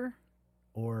master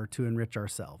or to enrich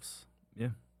ourselves? Yeah.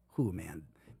 Ooh, man.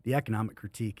 The economic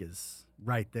critique is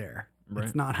right there. Right.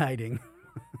 It's not hiding.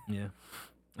 Yeah.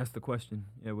 That's the question.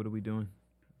 Yeah, what are we doing?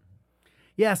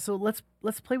 Yeah, so let's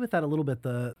play with that a little bit.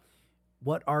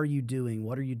 What are you doing?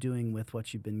 What are you doing with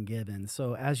what you've been given?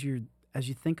 So as you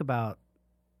think about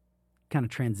kind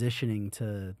of transitioning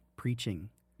to preaching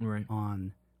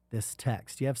on this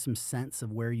text, do you have some sense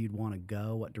of where you'd want to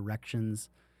go, what directions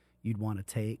you'd want to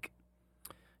take?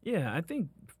 Yeah, I think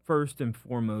first and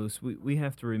foremost, we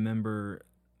have to remember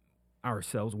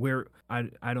ourselves. Where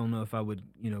I don't know if I would,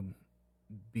 you know,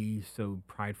 be so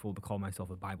prideful to call myself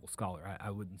a Bible scholar. I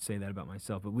wouldn't say that about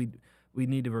myself, but we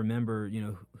need to remember, you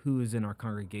know, who is in our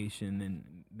congregation, and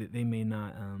they may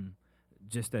not,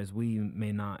 just as we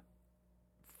may not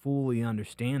fully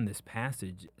understand this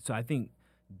passage. So I think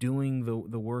doing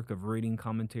the work of reading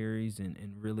commentaries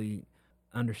and really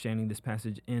understanding this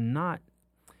passage, and not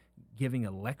giving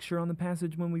a lecture on the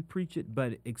passage when we preach it,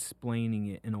 but explaining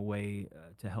it in a way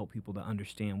to help people to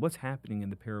understand what's happening in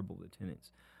the parable of the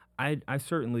tenants. I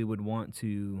certainly would want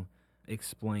to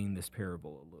explain this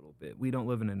parable a little bit. We don't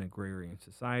live in an agrarian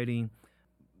society.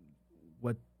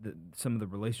 What some of the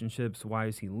relationships, why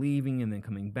is he leaving and then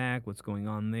coming back, what's going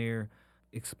on there?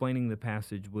 Explaining the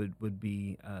passage would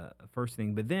be a first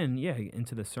thing. But then, yeah,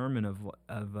 into the sermon of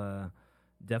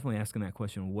definitely asking that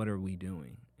question, what are we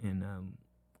doing? And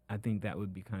I think that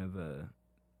would be kind of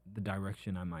the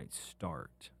direction I might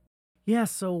start. Yeah,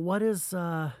 so what is...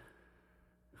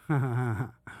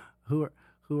 Who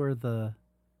are the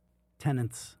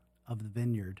tenants of the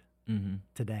vineyard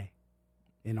today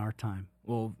in our time?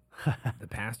 Well, the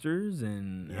pastors,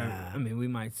 and I mean, we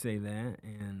might say that,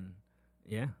 and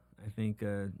I think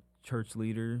church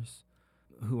leaders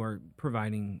who are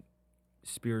providing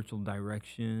spiritual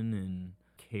direction and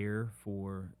care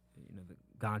for, you know,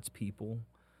 God's people.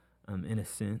 In a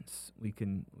sense, we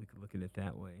can look at it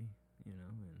that way. you know.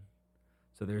 And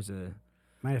so there's a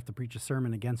Might have to preach a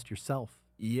sermon against yourself.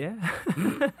 yeah,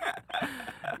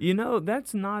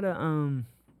 that's not a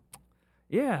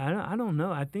I don't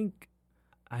know. I think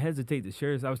I hesitate to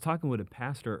share this. I was talking with a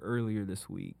pastor earlier this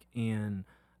week, and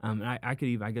I could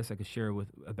even, I guess I could share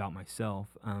about myself,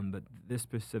 but this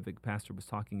specific pastor was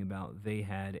talking about they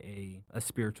had a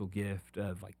spiritual gift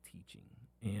of like teaching,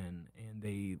 and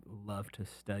they love to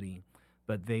study,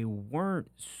 but they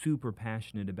weren't super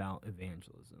passionate about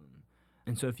evangelism.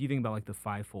 And so if you think about like the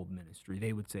fivefold ministry,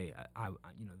 they would say,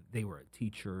 they were a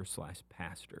teacher /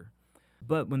 pastor.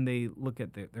 But when they look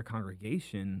at their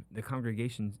congregation, the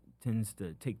congregation tends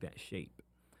to take that shape,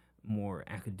 more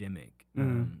academic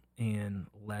and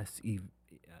less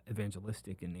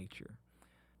evangelistic in nature.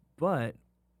 But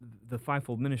the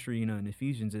fivefold ministry, in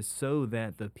Ephesians, is so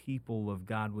that the people of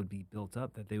God would be built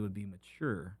up, that they would be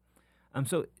mature.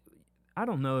 So I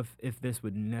don't know if this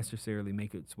would necessarily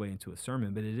make its way into a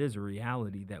sermon, but it is a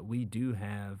reality that we do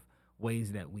have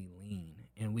ways that we lean.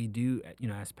 And we do,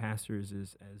 as pastors,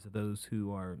 as those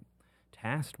who are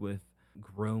tasked with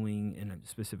growing,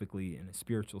 specifically in a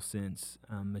spiritual sense,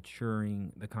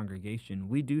 maturing the congregation,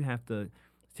 we do have to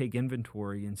take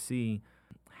inventory and see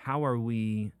how are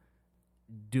we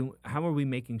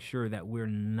making sure that we're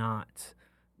not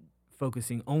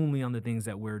focusing only on the things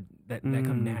that that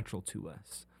come natural to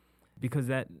us, because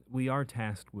that we are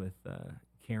tasked with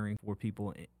caring for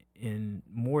people in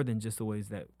more than just the ways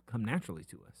that come naturally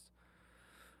to us.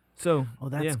 So,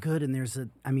 that's good. And there's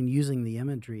using the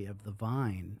imagery of the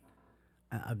vine,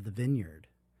 of the vineyard,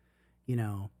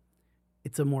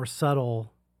 it's a more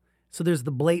subtle. So there's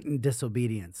the blatant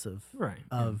disobedience of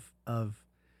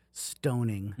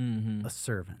stoning a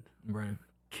servant,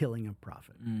 killing a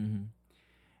prophet, and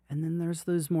then there's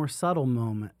those more subtle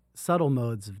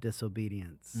modes of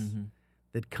disobedience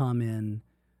that come in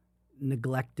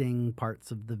neglecting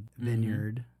parts of the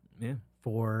vineyard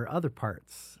for other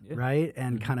parts, right?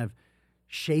 And kind of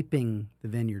shaping the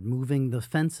vineyard, moving the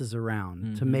fences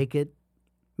around to make it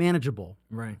manageable.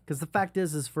 Right. Because the fact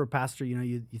is for a pastor,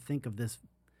 you think of this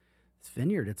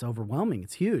vineyard, it's overwhelming.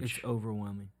 It's huge. It's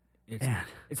overwhelming.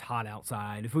 It's hot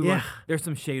outside. If we want, there's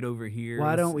some shade over here.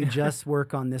 Why don't we just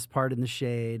work on this part in the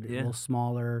shade, a little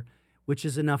smaller, which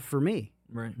is enough for me.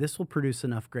 Right. This will produce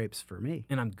enough grapes for me.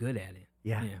 And I'm good at it.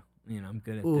 Yeah. I'm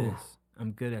good at this.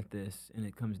 I'm good at this, and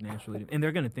it comes naturally. And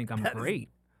they're going to think I'm great.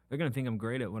 They're going to think I'm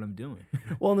great at what I'm doing.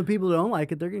 Well, and the people who don't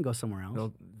like it, they're going to go somewhere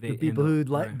else. The people who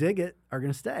dig it are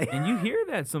going to stay. And you hear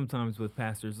that sometimes with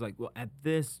pastors, like, well, at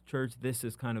this church, this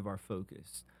is kind of our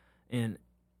focus. And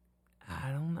I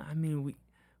don't know.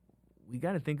 We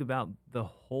got to think about the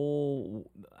whole,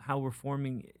 how we're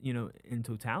forming, in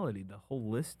totality, the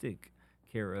holistic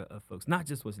care of folks, not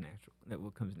just what's natural,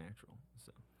 what comes natural.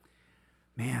 So,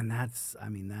 man,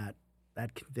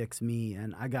 that convicts me.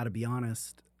 And I got to be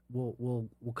honest. We'll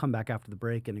come back after the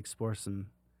break and explore some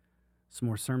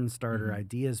more sermon starter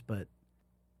ideas. But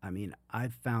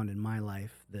I've found in my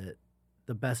life that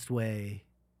the best way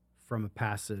from a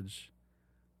passage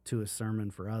to a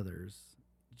sermon for others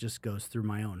just goes through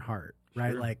my own heart,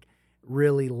 right? Like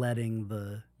really letting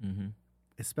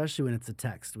especially when it's a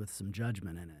text with some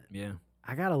judgment in it. Yeah,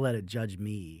 I gotta let it judge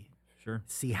me. Sure.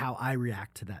 See how I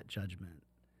react to that judgment.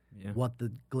 Yeah. What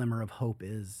the glimmer of hope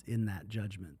is in that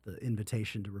judgment, the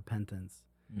invitation to repentance.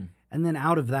 And then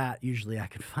out of that, usually I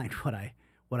can find what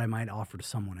I might offer to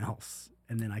someone else.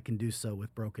 And then I can do so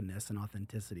with brokenness and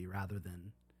authenticity rather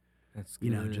than,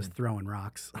 just throwing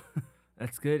rocks.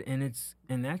 That's good. And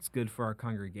that's good for our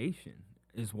congregation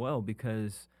as well,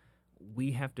 because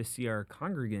we have to see our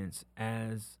congregants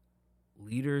as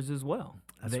leaders as well.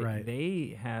 That's right.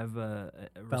 They have a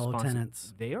fellow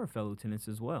tenants. They are fellow tenants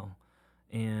as well.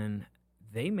 And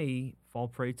they may fall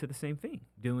prey to the same thing,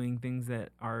 doing things that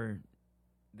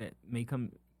may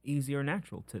come easy or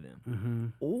natural to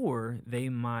them. Or they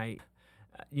might,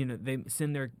 they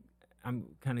send their, I'm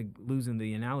kind of losing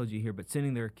the analogy here, but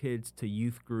sending their kids to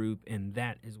youth group, and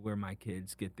that is where my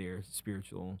kids get their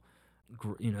spiritual,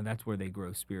 that's where they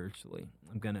grow spiritually.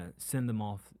 I'm going to send them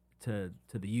off to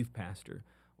the youth pastor,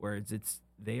 whereas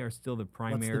they are still the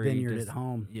primary. What's the vineyard at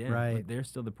home? Yeah, right. They're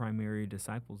still the primary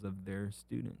disciples of their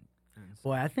student.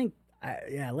 Boy, I think,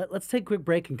 let's take a quick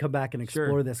break and come back and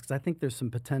explore this, because I think there's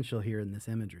some potential here in this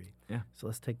imagery. Yeah. So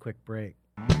let's take a quick break.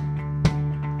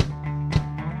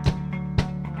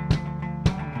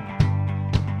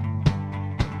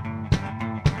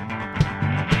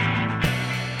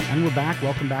 And we're back.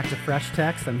 Welcome back to Fresh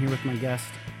Text. I'm here with my guest,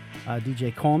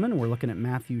 DJ Coleman. We're looking at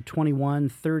Matthew 21,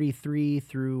 33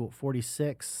 through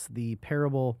 46, the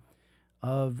parable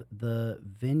of the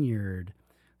vineyard.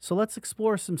 So let's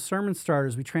explore some sermon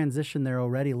starters. We transitioned there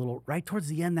already a little. Right towards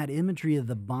the end, that imagery of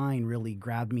the vine really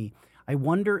grabbed me. I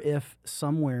wonder if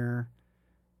somewhere,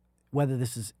 whether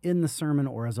this is in the sermon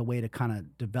or as a way to kind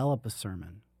of develop a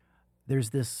sermon, there's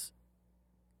this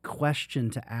question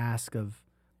to ask of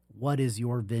what is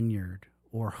your vineyard,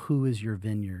 or who is your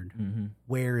vineyard? Mm-hmm.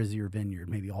 Where is your vineyard?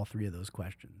 Maybe all three of those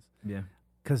questions. Yeah.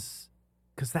 Because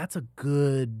that's a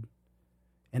good,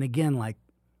 and again, like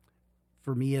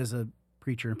for me as a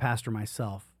preacher and pastor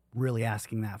myself, really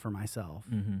asking that for myself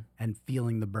and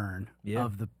feeling the burn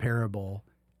of the parable.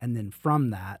 And then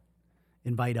from that,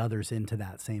 invite others into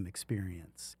that same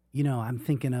experience. You know, I'm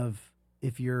thinking of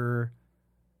if you're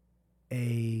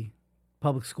a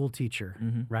public school teacher,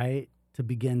 right? To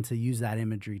begin to use that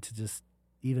imagery to just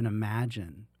even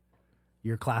imagine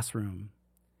your classroom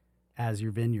as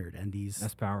your vineyard and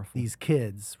that's powerful. These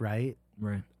kids, right?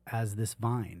 Right. As this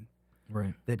vine.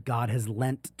 Right. That God has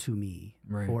lent to me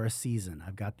right. for a season.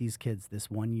 I've got these kids this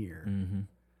 1 year.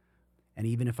 And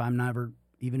even if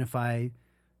I,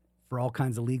 for all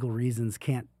kinds of legal reasons,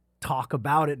 can't talk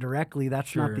about it directly,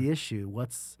 that's not the issue.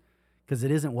 Because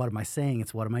it isn't what am I saying,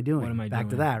 it's what am I doing? What am I Back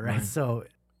doing? to that, right? So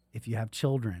if you have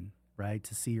children, right,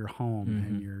 to see your home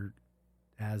and your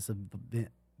as a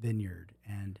vineyard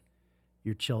and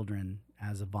your children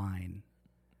as a vine,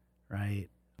 right?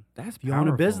 That's if you own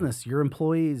a business, your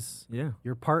employees,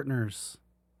 your partners.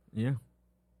 Yeah.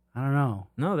 I don't know.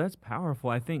 No, that's powerful.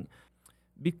 I think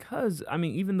because, I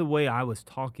mean, even the way I was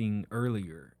talking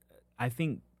earlier, I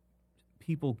think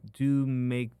people do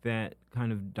make that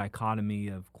kind of dichotomy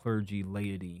of clergy,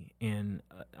 laity, and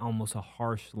almost a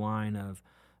harsh line of,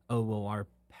 oh, well, our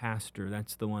pastor,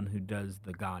 that's the one who does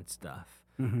the God stuff.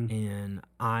 And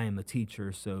I am a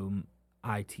teacher, so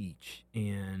I teach.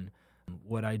 And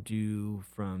what I do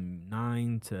from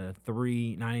 9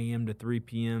 a.m. to 3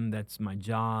 p.m., that's my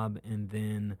job. And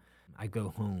then I go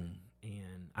home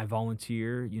and I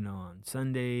volunteer, on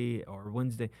Sunday or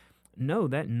Wednesday. No,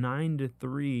 that 9 to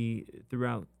 3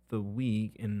 throughout the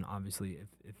week, and obviously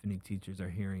if any teachers are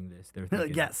hearing this, they're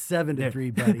thinking... yeah, 7 to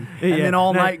 3, buddy. And then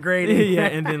all-night grading. Yeah,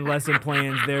 and then lesson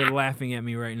plans, they're laughing at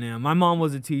me right now. My mom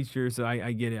was a teacher, so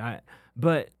I get it.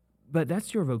 But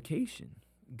that's your vocation.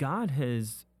 God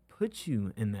has put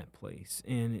you in that place.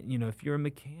 And, if you're a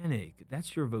mechanic,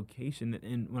 that's your vocation.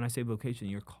 And when I say vocation,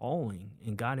 you're calling.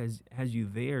 And God has you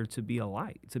there to be a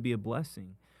light, to be a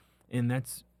blessing. And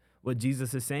that's what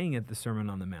Jesus is saying at the Sermon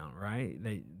on the Mount, right?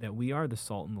 That we are the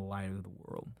salt and the light of the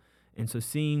world. And so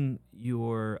seeing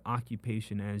your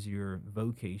occupation as your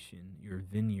vocation, your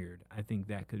vineyard, I think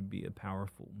that could be a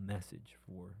powerful message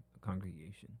for a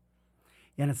congregation.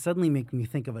 And it suddenly makes me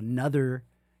think of another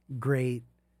great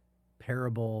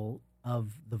parable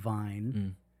of the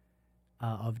vine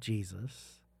of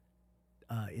Jesus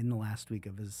in the last week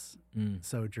of his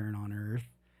sojourn on earth.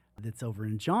 That's over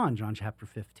in John chapter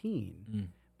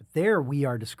 15. But there we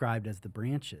are described as the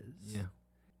branches. Yeah.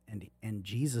 And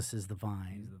Jesus is the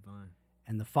vine. He's the vine.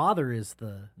 And the Father is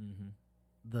the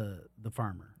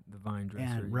farmer. The vine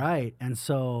dresser. And, right. And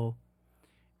so,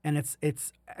 and it's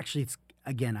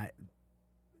again,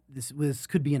 this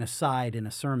could be an aside in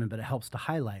a sermon, but it helps to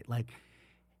highlight, like,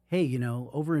 hey,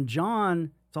 over in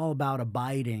John, it's all about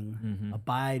abiding,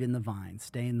 abide in the vine,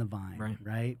 stay in the vine,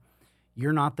 right?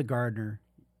 You're not the gardener.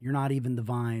 You're not even the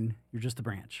vine. You're just a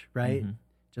branch, right?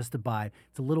 Just abide.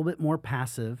 It's a little bit more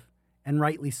passive, and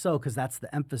rightly so, because that's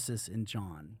the emphasis in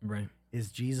John, right? Is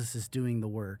Jesus is doing the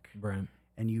work, right?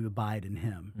 And you abide in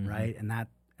him, right? And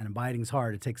abiding's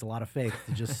hard. It takes a lot of faith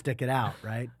to just stick it out,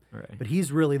 right? Right. But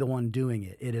he's really the one doing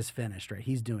it. It is finished, right?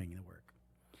 He's doing the work.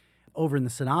 Over in the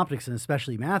Synoptics, and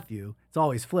especially Matthew, it's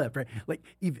always flipped, right? Like,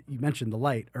 you mentioned the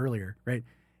light earlier, right?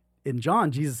 In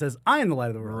John, Jesus says, I am the light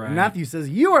of the world. Right. And Matthew says,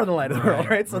 you are the light of the world,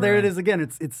 right? So there it is again.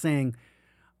 It's saying,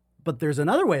 but there's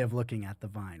another way of looking at the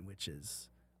vine, which is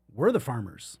we're the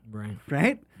farmers,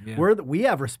 right? Yeah. We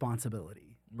have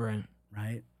responsibility, right?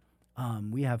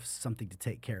 We have something to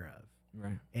take care of,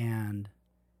 right? And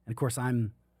of course,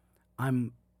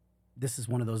 this is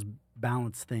one of those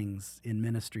balance things in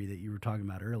ministry that you were talking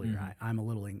about earlier. I'm a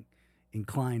little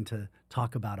inclined to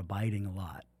talk about abiding a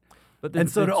lot. But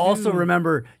also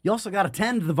remember, you also got to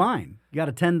tend the vine. You got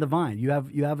to tend the vine. You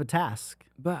have a task.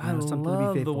 But I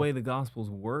love the way the Gospels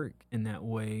work in that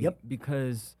way.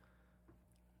 Because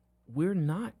we're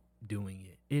not doing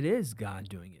it. It is God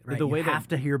doing it. Right. You have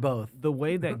to hear both. The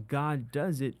way that God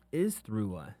does it is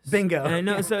through us. Bingo. And I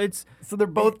know. So they're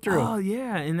both true. Oh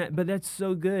yeah, but that's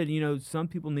so good. Some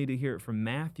people need to hear it from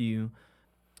Matthew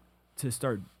to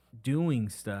start doing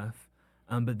stuff.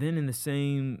 But then in the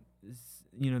same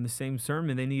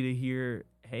sermon, they need to hear,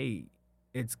 hey,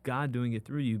 it's God doing it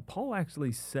through you. Paul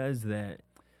actually says that.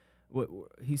 What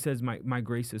he says, my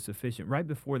grace is sufficient. Right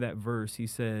before that verse, he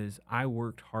says, I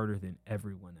worked harder than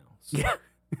everyone else. Yeah.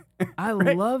 I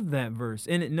Right. love that verse.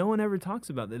 And no one ever talks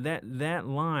about that. That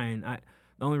line,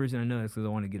 the only reason I know that is because I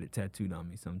want to get it tattooed on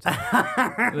me sometime.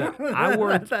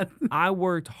 I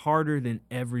worked harder than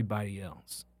everybody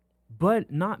else, but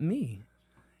not me.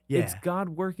 Yeah. It's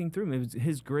God working through me.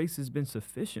 His grace has been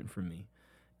sufficient for me.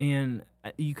 And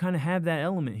you kind of have that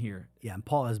element here. Yeah, and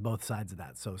Paul has both sides of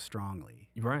that so strongly.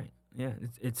 Right. Yeah,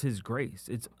 it's his grace.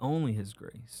 It's only his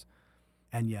grace.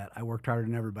 And yet, I worked harder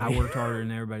than everybody. I worked harder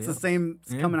than everybody It's else. the same.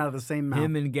 It's coming out of the same mouth.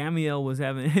 Him and Gamaliel was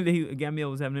having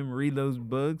him read those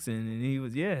books, and he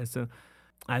was So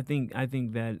I think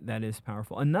that is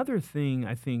powerful. Another thing,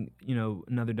 I think,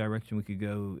 another direction we could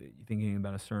go thinking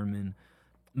about a sermon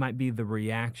might be the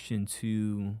reaction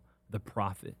to the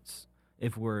prophets.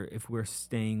 If we're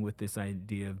staying with this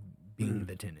idea of being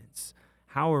the tenants.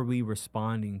 How are we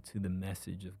responding to the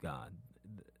message of God,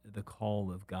 the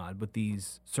call of God, with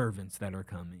these servants that are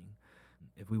coming,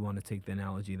 if we want to take the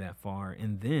analogy that far?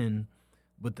 And then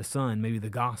with the Son, maybe the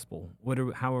gospel.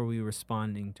 How are we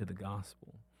responding to the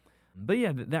gospel? But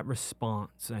yeah, that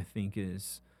response, I think,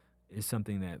 is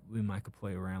something that we might could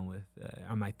play around with.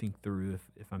 I might think through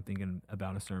if I'm thinking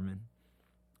about a sermon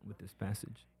with this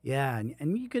passage. Yeah,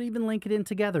 and you could even link it in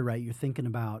together, right? You're thinking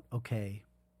about, okay,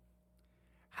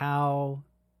 how,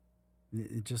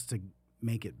 just to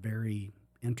make it very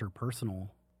interpersonal,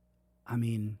 I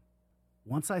mean,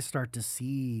 once I start to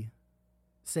see,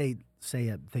 say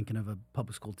I'm thinking of a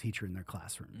public school teacher in their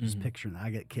classroom, just picturing that. I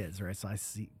get kids, right? So I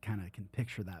kind of can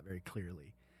picture that very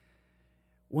clearly.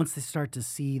 Once they start to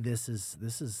see this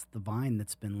is the vine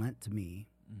that's been lent to me,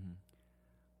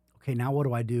 okay, now what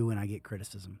do I do when I get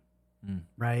criticism,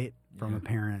 right? From a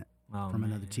parent, from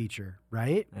another teacher,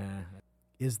 right?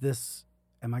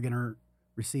 Am I going to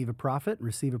receive a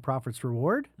prophet's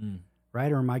reward,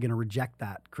 right? Or am I going to reject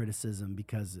that criticism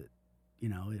because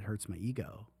it hurts my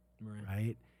ego,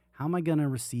 right? How am I going to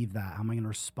receive that? How am I going to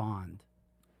respond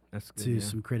to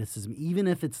some criticism, even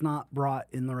if it's not brought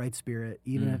in the right spirit,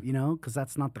 even if, because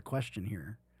that's not the question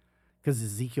here. Because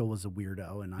Ezekiel was a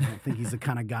weirdo, and I don't think he's the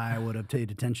kind of guy I would have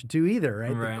paid attention to either,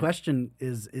 right? The question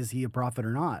is he a prophet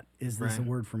or not? Is this a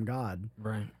word from God?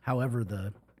 Right. However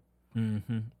the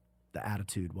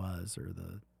attitude was, or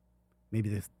maybe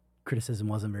the criticism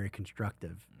wasn't very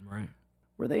constructive. Right.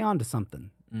 Were they on to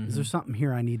something? Is there something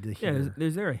here I need to hear? Yeah,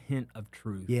 is there a hint of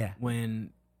truth? Yeah.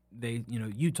 When they,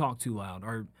 you talk too loud,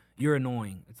 or you're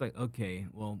annoying. It's like, okay,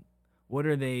 well, what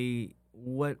are they,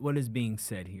 what is being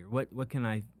said here?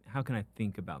 How can I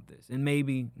think about this? And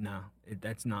maybe,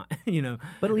 that's not,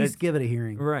 But at least give it a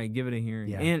hearing. Right, give it a hearing.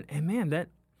 Yeah. And man, that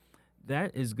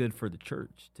is good for the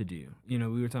church to do. We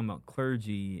were talking about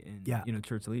clergy and,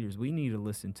 church leaders. We need to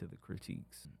listen to the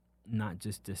critiques, not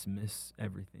just dismiss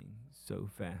everything so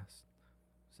fast.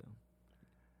 So.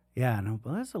 Yeah, no,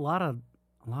 but there's a lot of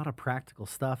practical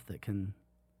stuff that can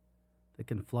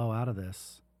flow out of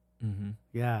this.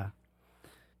 Yeah.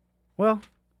 Well,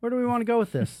 where do we want to go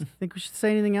with this? Think we should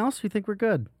say anything else? You think we're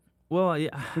good? Well, yeah.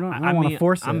 I don't want to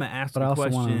force it. I'm gonna ask a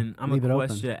question. I'm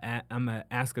gonna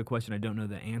ask a question I don't know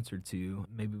the answer to.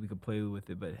 Maybe we could play with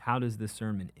it. But how does this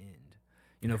sermon end?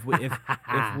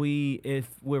 If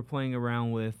we're playing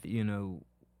around with,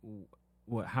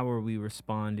 how are we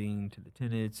responding to the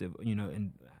tenets of,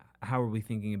 and how are we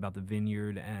thinking about the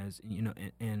vineyard as,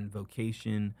 and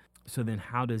vocation? So then,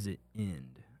 how does it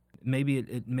end?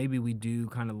 Maybe maybe we do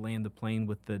kind of land the plane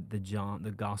with the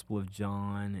Gospel of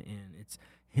John, and it's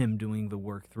him doing the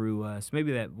work through us.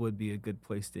 Maybe that would be a good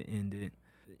place to end it.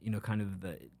 Kind of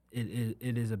it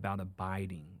is about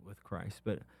abiding with Christ,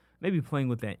 but maybe playing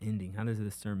with that ending. How does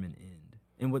the sermon end?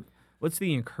 And what's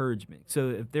the encouragement? So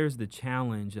if there's the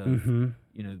challenge of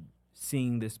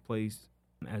seeing this place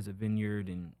as a vineyard,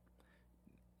 and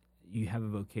you have a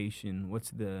vocation, what's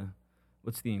the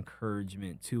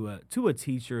encouragement to a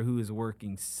teacher who is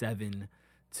working 7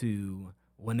 to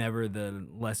whenever the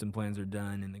lesson plans are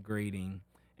done and the grading,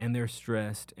 and they're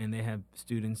stressed, and they have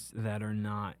students that are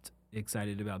not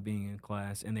excited about being in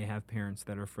class, and they have parents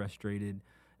that are frustrated,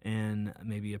 and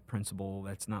maybe a principal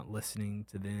that's not listening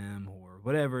to them, or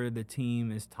whatever, the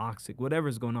team is toxic,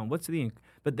 whatever's going on.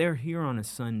 But they're here on a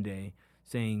Sunday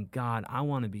saying, God, I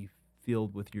want to be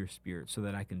filled with your spirit so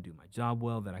that I can do my job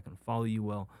well, that I can follow you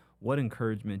well. What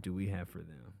encouragement do we have for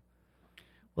them?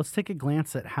 Let's take a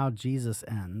glance at how Jesus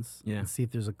ends and see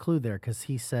if there's a clue there, because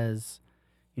he says,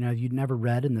 you'd never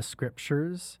read in the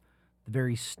scriptures, the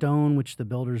very stone which the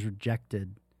builders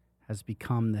rejected has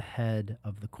become the head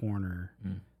of the corner.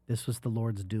 This was the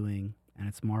Lord's doing. and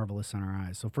it's marvelous in our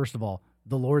eyes. So first of all,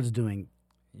 the Lord's doing.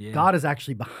 Yeah. God is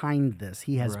actually behind this.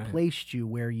 He has Right. placed you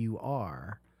where you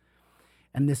are.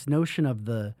 And this notion of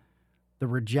the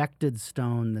rejected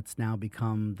stone that's now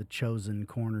become the chosen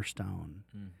cornerstone.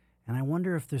 And I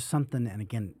wonder if there's something, and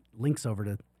again, links over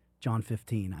to John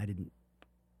 15.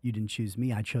 You didn't choose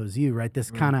me, I chose you, right? This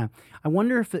kind of, I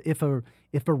wonder if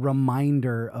a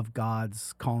reminder of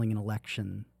God's calling and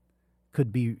election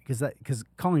could be, because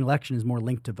calling election is more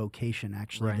linked to vocation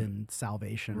actually than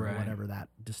salvation or whatever that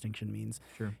distinction means.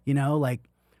 Sure. You know, like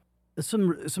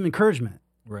some encouragement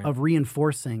of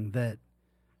reinforcing that,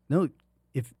 no,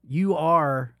 if you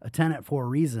are a tenant for a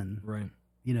reason,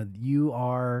 you know, you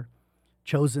are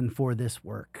chosen for this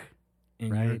work,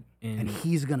 and and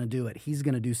he's going to do it. He's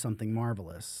going to do something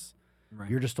marvelous.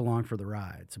 You're just along for the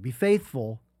ride. So be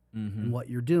faithful in what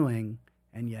you're doing,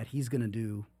 and yet he's going to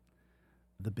do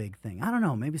the big thing. I don't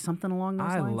know, maybe something along those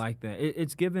lines. I like that.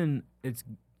 It's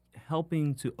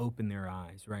helping to open their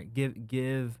eyes, right?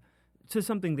 Give to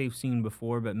something they've seen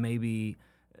before, but maybe,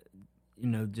 you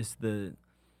know, just the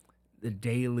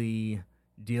daily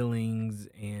dealings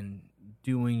and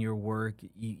doing your work,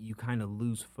 you kind of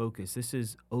lose focus. This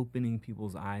is opening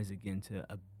people's eyes again to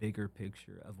a bigger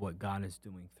picture of what God is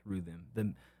doing through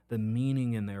them, the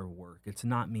meaning in their work. It's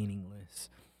not meaningless.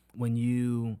 When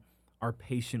you are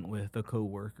patient with a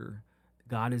coworker,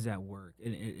 God is at work.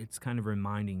 It's kind of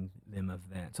reminding them of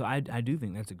that. So I do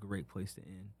think that's a great place to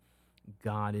end.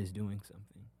 God is doing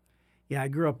something. Yeah, I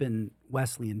grew up in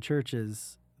Wesleyan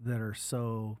churches that are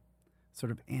so sort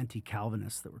of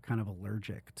anti-Calvinist that were kind of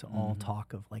allergic to all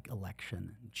talk of like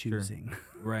election and choosing.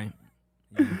 Sure. Right.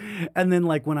 Yeah. And then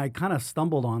like when I kind of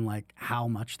stumbled on like how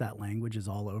much that language is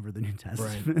all over the New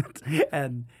Testament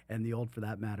and the Old for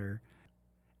that matter,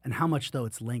 and how much though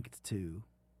it's linked to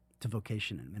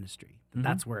vocation and ministry.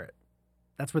 That's where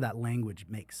that language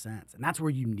makes sense. And that's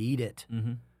where you need it.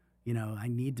 You know, I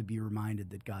need to be reminded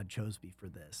that God chose me for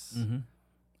this.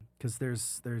 Because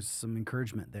there's some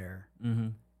encouragement there.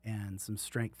 And some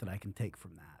strength that I can take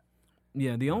from that.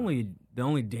 Yeah, the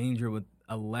only danger with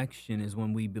election is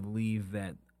when we believe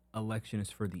that election is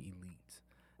for the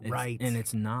elite. And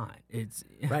it's not. It's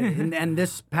right. And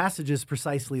this passage is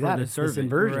precisely that. It's this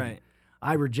inversion. Right.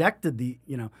 I rejected the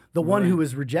one who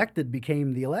was rejected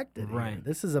became the elected. Right. Here.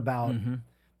 This is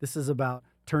about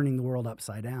turning the world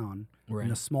upside down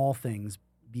and the small things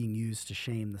being used to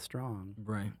shame the strong.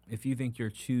 Right. If you think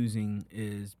your choosing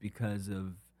is because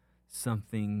of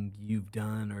something you've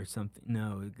done or something,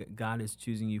 no, God is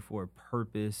choosing you for a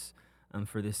purpose,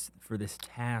 for this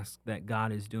task that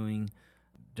God is doing,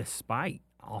 despite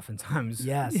oftentimes.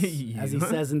 Yes, as he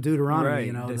says in Deuteronomy,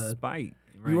 you know, despite.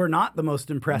 You are not the most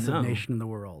impressive nation in the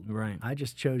world. Right. I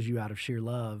just chose you out of sheer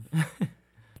love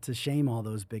to shame all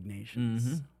those big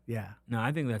nations. Yeah. No,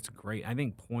 I think that's great. I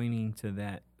think pointing to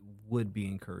that would be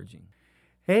encouraging.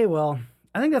 Hey, well,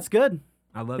 I think that's good.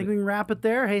 I think we can wrap it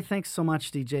there. Hey, thanks so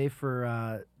much, DJ,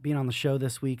 for being on the show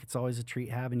this week. It's always a treat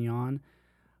having you on.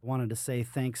 I wanted to say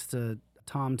thanks to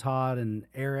Tom, Todd, and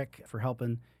Eric for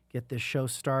helping get this show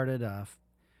started,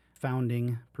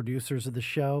 founding producers of the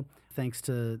show. Thanks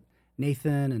to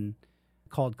Nathan and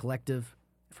Called Collective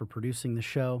for producing the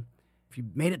show. If you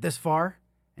made it this far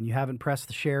and you haven't pressed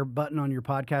the share button on your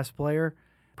podcast player,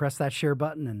 press that share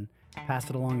button and pass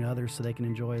it along to others so they can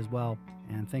enjoy as well.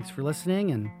 And thanks for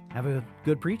listening, and have a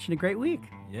good preach and a great week.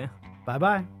 Yeah.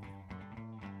 Bye-bye.